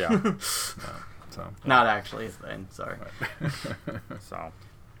 Yeah. Not actually his thing. Sorry. So.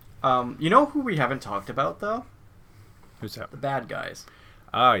 You know who we haven't talked about though? Who's that? The bad guys.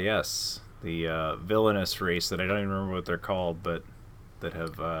 Ah, yes, the villainous race that I don't even remember what they're called, but that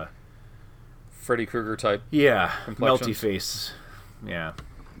have Freddy Krueger type. Yeah, melty face. Yeah,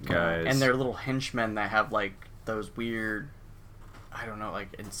 guys. And they're little henchmen that have those weird, I don't know,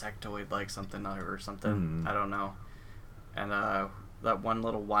 insectoid something or something. I don't know. And that one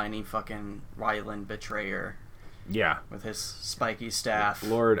little whiny fucking Ryland betrayer. Yeah, with his spiky staff.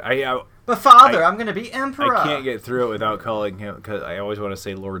 Lord, but father, I'm gonna be emperor. I can't get through it without calling him, because I always want to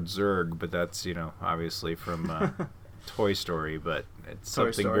say Lord Zurg, but that's obviously from Toy Story, but it's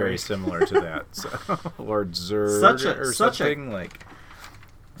something very similar to that. So Lord Zurg such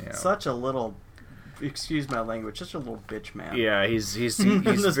a little, excuse my language, such a little bitch man. Yeah, he's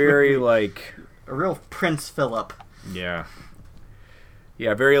very a real Prince Philip. Yeah,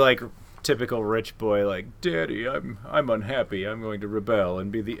 very typical rich boy, Daddy, I'm unhappy. I'm going to rebel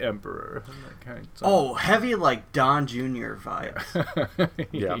and be the emperor. Heavy Don Jr. vibes.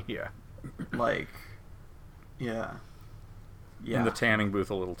 Yeah. In the tanning booth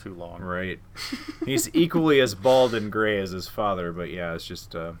a little too long. Right. He's equally as bald and gray as his father, but it's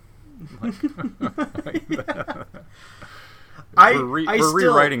just we're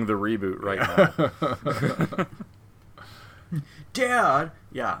rewriting the reboot right now. Dad,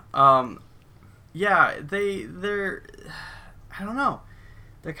 they're I don't know,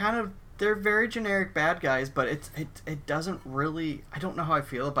 they're very generic bad guys, but it doesn't really, I don't know how I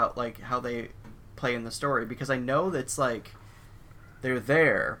feel about how they play in the story, because I know that's they're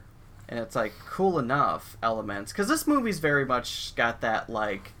there and it's cool enough elements, because this movie's very much got that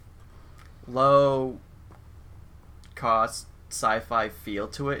low cost sci-fi feel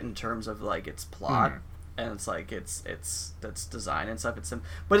to it in terms of its plot. And it's that's design and stuff.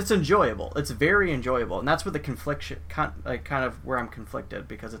 But it's enjoyable. It's very enjoyable, and that's where the confliction, kind of where I'm conflicted,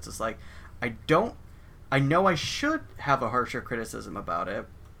 because it's just I know I should have a harsher criticism about it.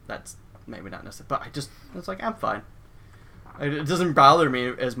 That's maybe not necessary, but it's I'm fine. It doesn't bother me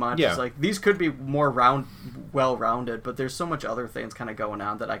as much. Yeah. It's these could be more well-rounded, but there's so much other things kind of going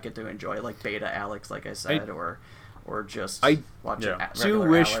on that I get to enjoy, like Beta Alex, like I said, or just watching. I do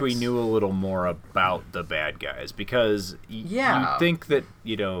wish we knew a little more about the bad guys, because you think that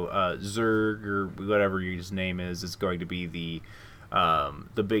Zurg or whatever his name is going to be the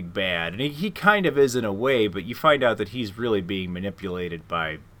big bad, and he kind of is in a way, but you find out that he's really being manipulated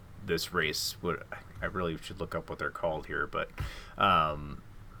by this race. I really should look up what they're called here, but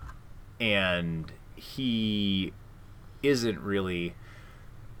and he isn't really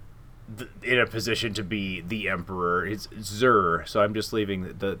in a position to be the emperor. It's Zur, so I'm just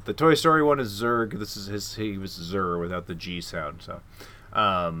leaving the Toy Story one is Zurg. This is he was Zur without the G sound. So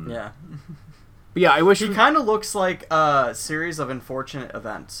but I wish he kind of looks like a series of unfortunate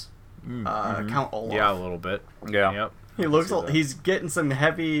events. Count Olaf. Yeah, a little bit. Yeah. Yep. He looks. He's getting some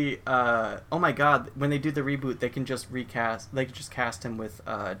heavy. Oh my God! When they do the reboot, they can just recast. They can just cast him with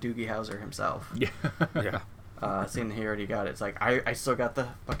Doogie Howser himself. Yeah. Seeing he already got it. It's I still got the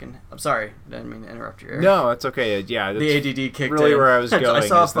fucking. I'm sorry, didn't mean to interrupt you. No, it's okay. Yeah, the ADD kicked really in. Where I was going. I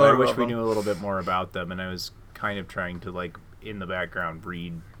saw a photo I wish we knew a little bit more about them, and I was kind of trying to in the background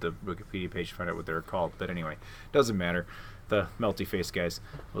read the Wikipedia page to find out what they're called. But anyway, doesn't matter. The melty face guys,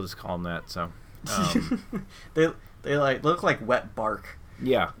 we'll just call them that. So they like look like wet bark.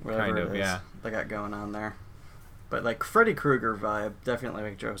 Yeah, kind of. Yeah, they got going on there. But like Freddy Krueger vibe, definitely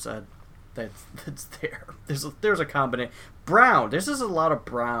like Joe said. That's there. There's a combination. Brown. This is a lot of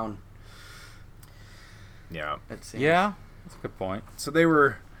brown. Yeah. Yeah, that's a good point. So they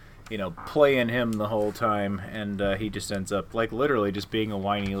were, playing him the whole time, and he just ends up like literally just being a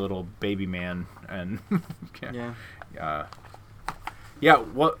whiny little baby man, and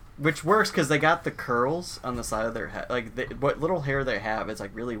which works because they got the curls on the side of their head. Like what little hair they have is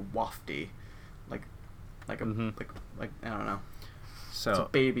like really wafty, like I don't know. So it's a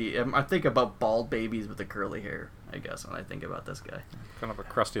baby. I think about bald babies with the curly hair, I guess, when I think about this guy. Kind of a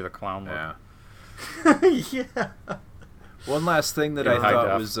Krusty the Clown look. Yeah. Yeah. One last thing that I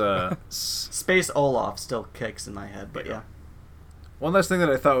thought was Space Olaf still kicks in my head, but yeah. One last thing that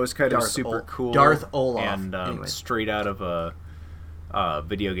I thought was kind of super cool. Darth Olaf. And straight out of a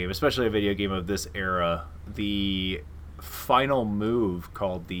video game, especially a video game of this era, the final move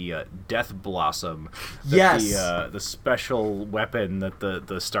called the Death Blossom. Yes. The special weapon that the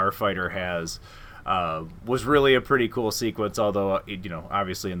Starfighter has was really a pretty cool sequence, although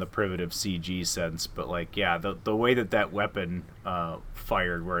obviously in the primitive CG sense. But the way that weapon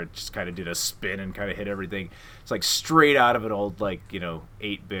fired, where it just kind of did a spin and kind of hit everything, it's like straight out of an old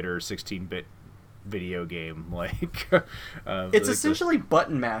 8-bit or 16-bit video game. It's essentially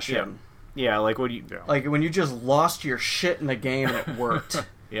button mashing. Yeah, like when you just lost your shit in the game and it worked.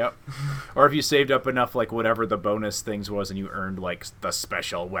 Yep. Or if you saved up enough, whatever the bonus things was, and you earned the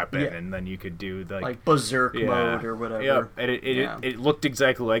special weapon, and then you could do the berserk mode or whatever. Yeah, and it looked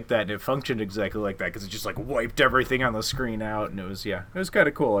exactly like that, and it functioned exactly like that because it just wiped everything on the screen out, and it was kind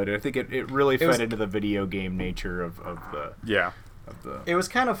of cool. I think it really fed into the video game nature of the It was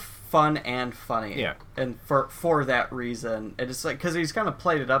kind of fun and funny. Yeah. And for that reason, and it's because he's kind of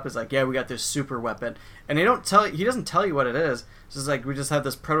played it up as we got this super weapon, and he doesn't tell you what it is. It's just we just have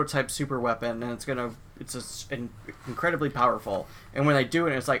this prototype super weapon, and it's incredibly powerful. And when they do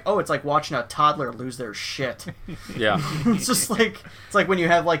it, it's it's like watching a toddler lose their shit. Yeah. It's just it's like when you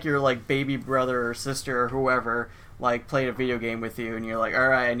have your baby brother or sister or whoever played a video game with you, and you're like, all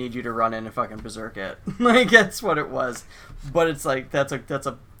right, I need you to run in and fucking berserk it. That's what it was. But it's that's a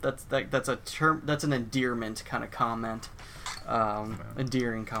term, that's an endearment kind of comment,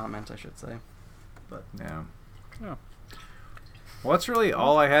 endearing comment, I should say. But yeah. Well, that's really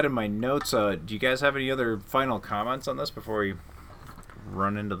all I had in my notes. Do you guys have any other final comments on this before we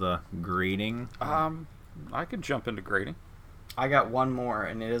run into the grading? I could jump into grading. I got one more,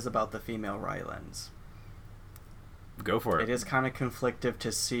 and it is about the female Rylans. Go for it. It is kind of conflictive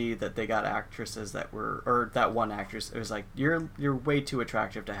to see that they got actresses or that one actress. It was you're way too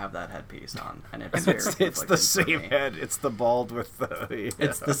attractive to have that headpiece on, and it's the same head. It's the bald with the.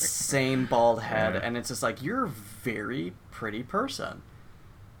 It's the same bald head, and it's just you're a very pretty person.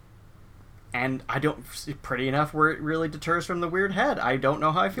 And I don't pretty enough where it really deters from the weird head. I don't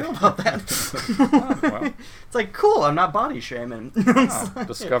know how I feel about that. It's cool. I'm not body shaming.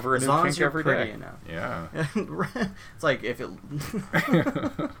 Discover a new kink every day. Yeah. It's if it.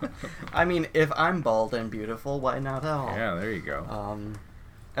 I mean, if I'm bald and beautiful, why not all? Yeah, there you go.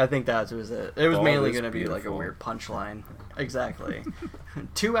 I think that was it. It was mainly going to be a weird punchline. Exactly.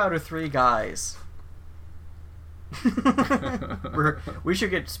 2 out of 3 guys. We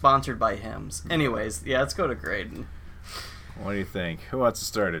should get sponsored by Hims. Anyways, let's go to grading. What do you think? Who wants to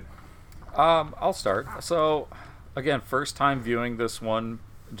start it? I'll start. So, again, first time viewing this one,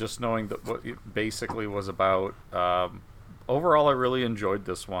 just knowing that what it basically was about. Overall, I really enjoyed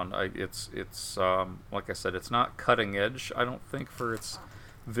this one. It's like I said, it's not cutting edge, I don't think, for its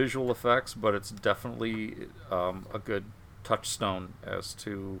visual effects, but it's definitely a good touchstone as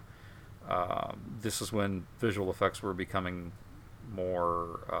to. This is when visual effects were becoming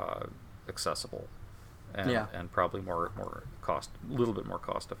more accessible, and probably more a little bit more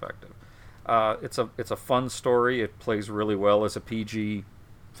cost effective. It's a fun story. It plays really well as a PG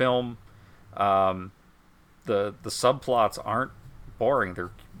film. The subplots aren't boring.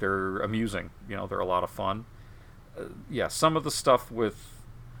 They're amusing. They're a lot of fun. Some of the stuff with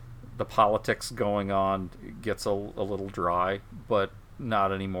the politics going on gets a little dry, but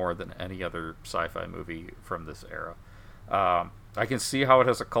not any more than any other sci-fi movie from this era. I can see how it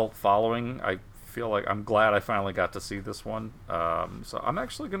has a cult following. I feel like I'm glad I finally got to see this one. So I'm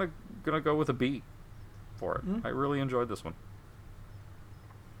actually gonna go with a B for it. I really enjoyed this one.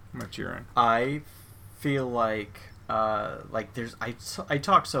 What's your own? I feel like there's I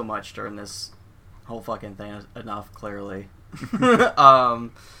talk so much during this whole fucking thing enough clearly.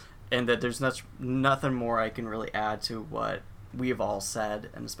 And that there's nothing more I can really add to what we have all said,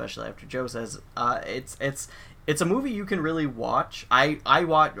 and especially after Joe says, it's a movie you can really watch. I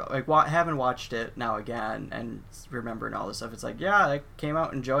haven't watched it now again and remembering all this stuff. It's like, yeah, I came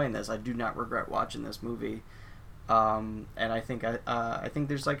out enjoying this. I do not regret watching this movie. And I think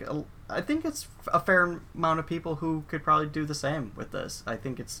there's I think it's a fair amount of people who could probably do the same with this. I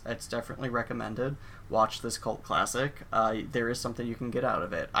think it's definitely recommended. Watch this cult classic. There is something you can get out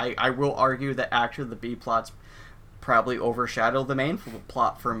of it. I will argue that actually the B plots probably overshadow the main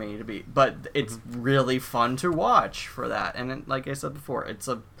plot for me but it's really fun to watch for that. And like I said before, it's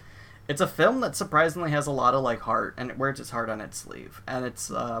a film that surprisingly has a lot of like heart, and it wears its heart on its sleeve, and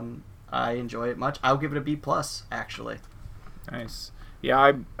it's I enjoy it much. I'll give it a B+, actually. Nice. Yeah,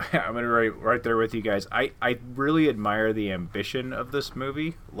 I'm gonna right there with you guys. I really admire the ambition of this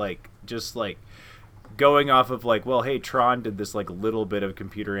movie. Like, just like going off of like, well, hey, Tron did this like little bit of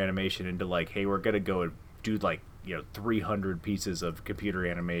computer animation into like, hey, we're gonna go and do like, 300 pieces of computer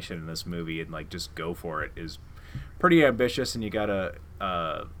animation in this movie and like just go for it is pretty ambitious, and you gotta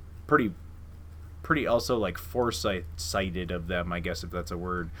pretty also like foresighted of them, I guess, if that's a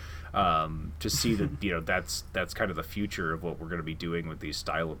word, to see that that's kind of the future of what we're going to be doing with these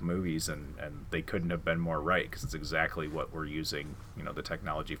style of movies, and they couldn't have been more right, because it's exactly what we're using the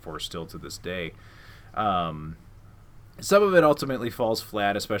technology for still to this day. Some of it ultimately falls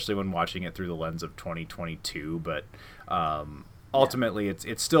flat, especially when watching it through the lens of 2022, but ultimately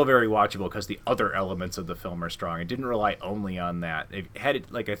it's still very watchable because the other elements of the film are strong. It didn't rely only on that. Had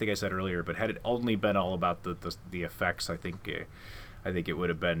it, like I think I said earlier, but had it only been all about the effects, I think it would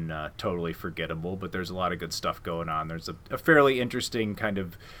have been totally forgettable. But there's a lot of good stuff going on. There's a fairly interesting kind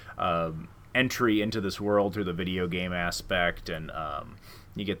of entry into this world through the video game aspect, and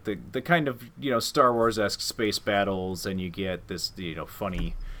you get the kind of Star Wars-esque space battles, and you get this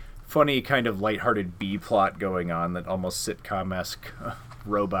funny kind of lighthearted B plot going on that almost sitcom-esque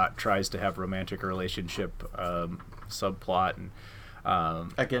robot tries to have romantic relationship subplot, and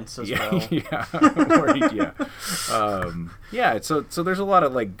against as well. So there's a lot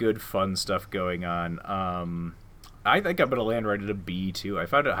of like good fun stuff going on. I think I'm gonna land right at a B too. I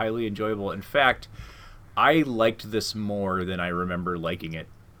found it highly enjoyable. In fact, I liked this more than I remember liking it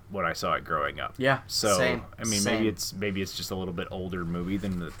when I saw it growing up. Yeah. So same, I mean, same. maybe it's just a little bit older movie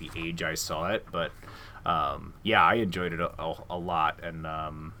than the age I saw it, but yeah, I enjoyed it a lot, and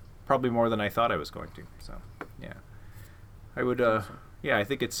probably more than I thought I was going to. So yeah, I would. Yeah, I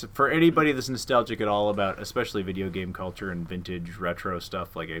think it's for anybody that's nostalgic at all about, especially video game culture and vintage retro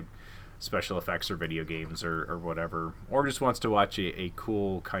stuff, like special effects or video games or whatever, or just wants to watch a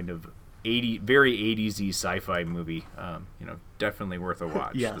cool kind of very 80s-y sci-fi movie. Definitely worth a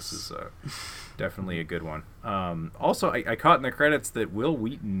watch. Yes. This is definitely a good one. Also, I caught in the credits that Will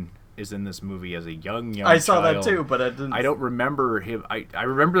Wheaton is in this movie as a young I saw child. that too, but I don't remember him. I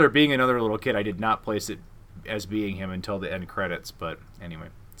remember there being another little kid. I did not place it as being him until the end credits, but anyway,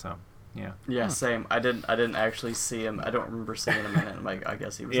 so yeah. Yeah, same. I didn't actually see him. I don't remember seeing him in it. I'm like, I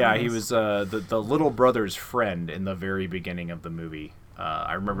guess he was. Yeah, he was the little brother's friend in the very beginning of the movie.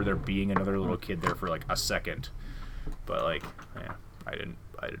 I remember there being another little kid there for like a second, but like, yeah, I didn't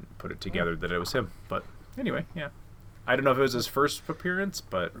put it together that it was him. But anyway, yeah, I don't know if it was his first appearance,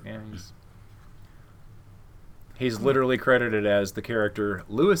 but yeah, he's literally credited as the character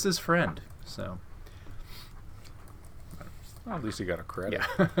Lewis's friend. So. Well, at least he got a credit.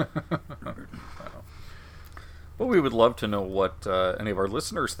 Yeah. Well, we would love to know what any of our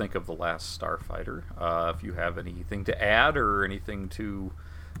listeners think of The Last Starfighter. If you have anything to add or anything to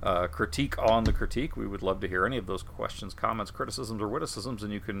critique on the critique, we would love to hear any of those questions, comments, criticisms, or witticisms,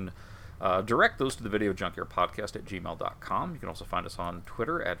 and you can direct those to the Video Junkyard Podcast at gmail.com. You can also find us on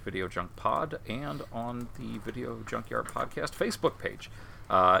Twitter at VideoJunkPod and on the Video Junkyard Podcast Facebook page.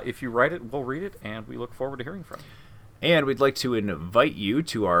 If you write it, we'll read it, and we look forward to hearing from you. And we'd like to invite you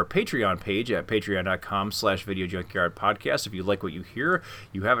to our Patreon page at patreon.com/VideoJunkyardPodcast. If you like what you hear,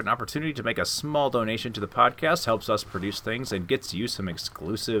 you have an opportunity to make a small donation to the podcast, helps us produce things, and gets you some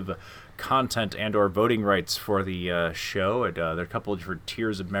exclusive content and or voting rights for the show. And there are a couple of different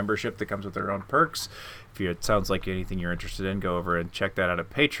tiers of membership that comes with their own perks. If it sounds like anything you're interested in, go over and check that out at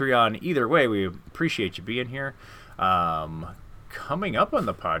Patreon. Either way, we appreciate you being here. Coming up on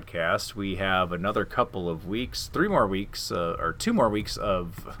the podcast, we have another couple of weeks, 2 more weeks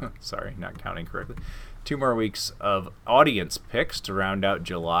of, sorry, not counting correctly, 2 more weeks of audience picks to round out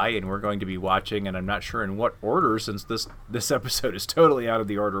July, and we're going to be watching, and I'm not sure in what order, since this episode is totally out of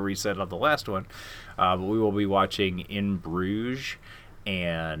the order we said on the last one, but we will be watching In Bruges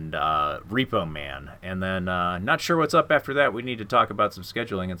and Repo Man. And then not sure what's up after that. We need to talk about some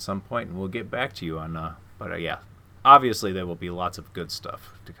scheduling at some point, and we'll get back to you on... But yeah, obviously there will be lots of good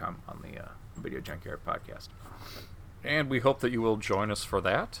stuff to come on the Video Junkyard podcast. And we hope that you will join us for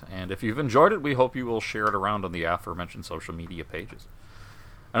that. And if you've enjoyed it, we hope you will share it around on the aforementioned social media pages.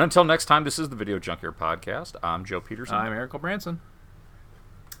 And until next time, this is the Video Junkyard Podcast. I'm Joe Peterson. I'm Eric Branson.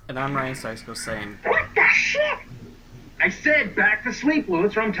 And I'm Ryan Sysko saying... What the shit? I said back to sleep,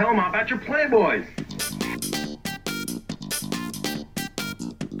 Louis, or I'm telling them about your Playboys.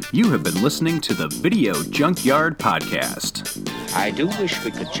 You have been listening to the Video Junkyard Podcast. I do wish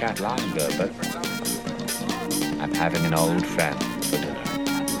we could chat longer, but I'm having an old friend for dinner.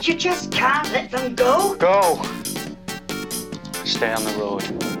 You just can't let them go. Go! Stay on the road.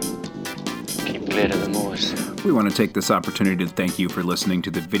 Keep clear to the moors. We want to take this opportunity to thank you for listening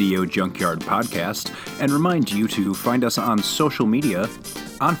to the Video Junkyard Podcast and remind you to find us on social media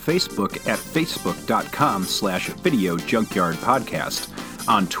on Facebook at facebook.com/Video Junkyard Podcast,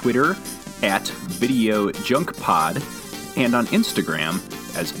 on Twitter at Video Junk Pod, and on Instagram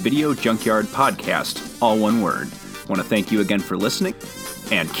as Video Junkyard Podcast, all one word. Want to thank you again for listening,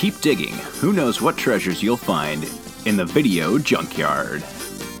 and keep digging. Who knows what treasures you'll find in the Video Junkyard.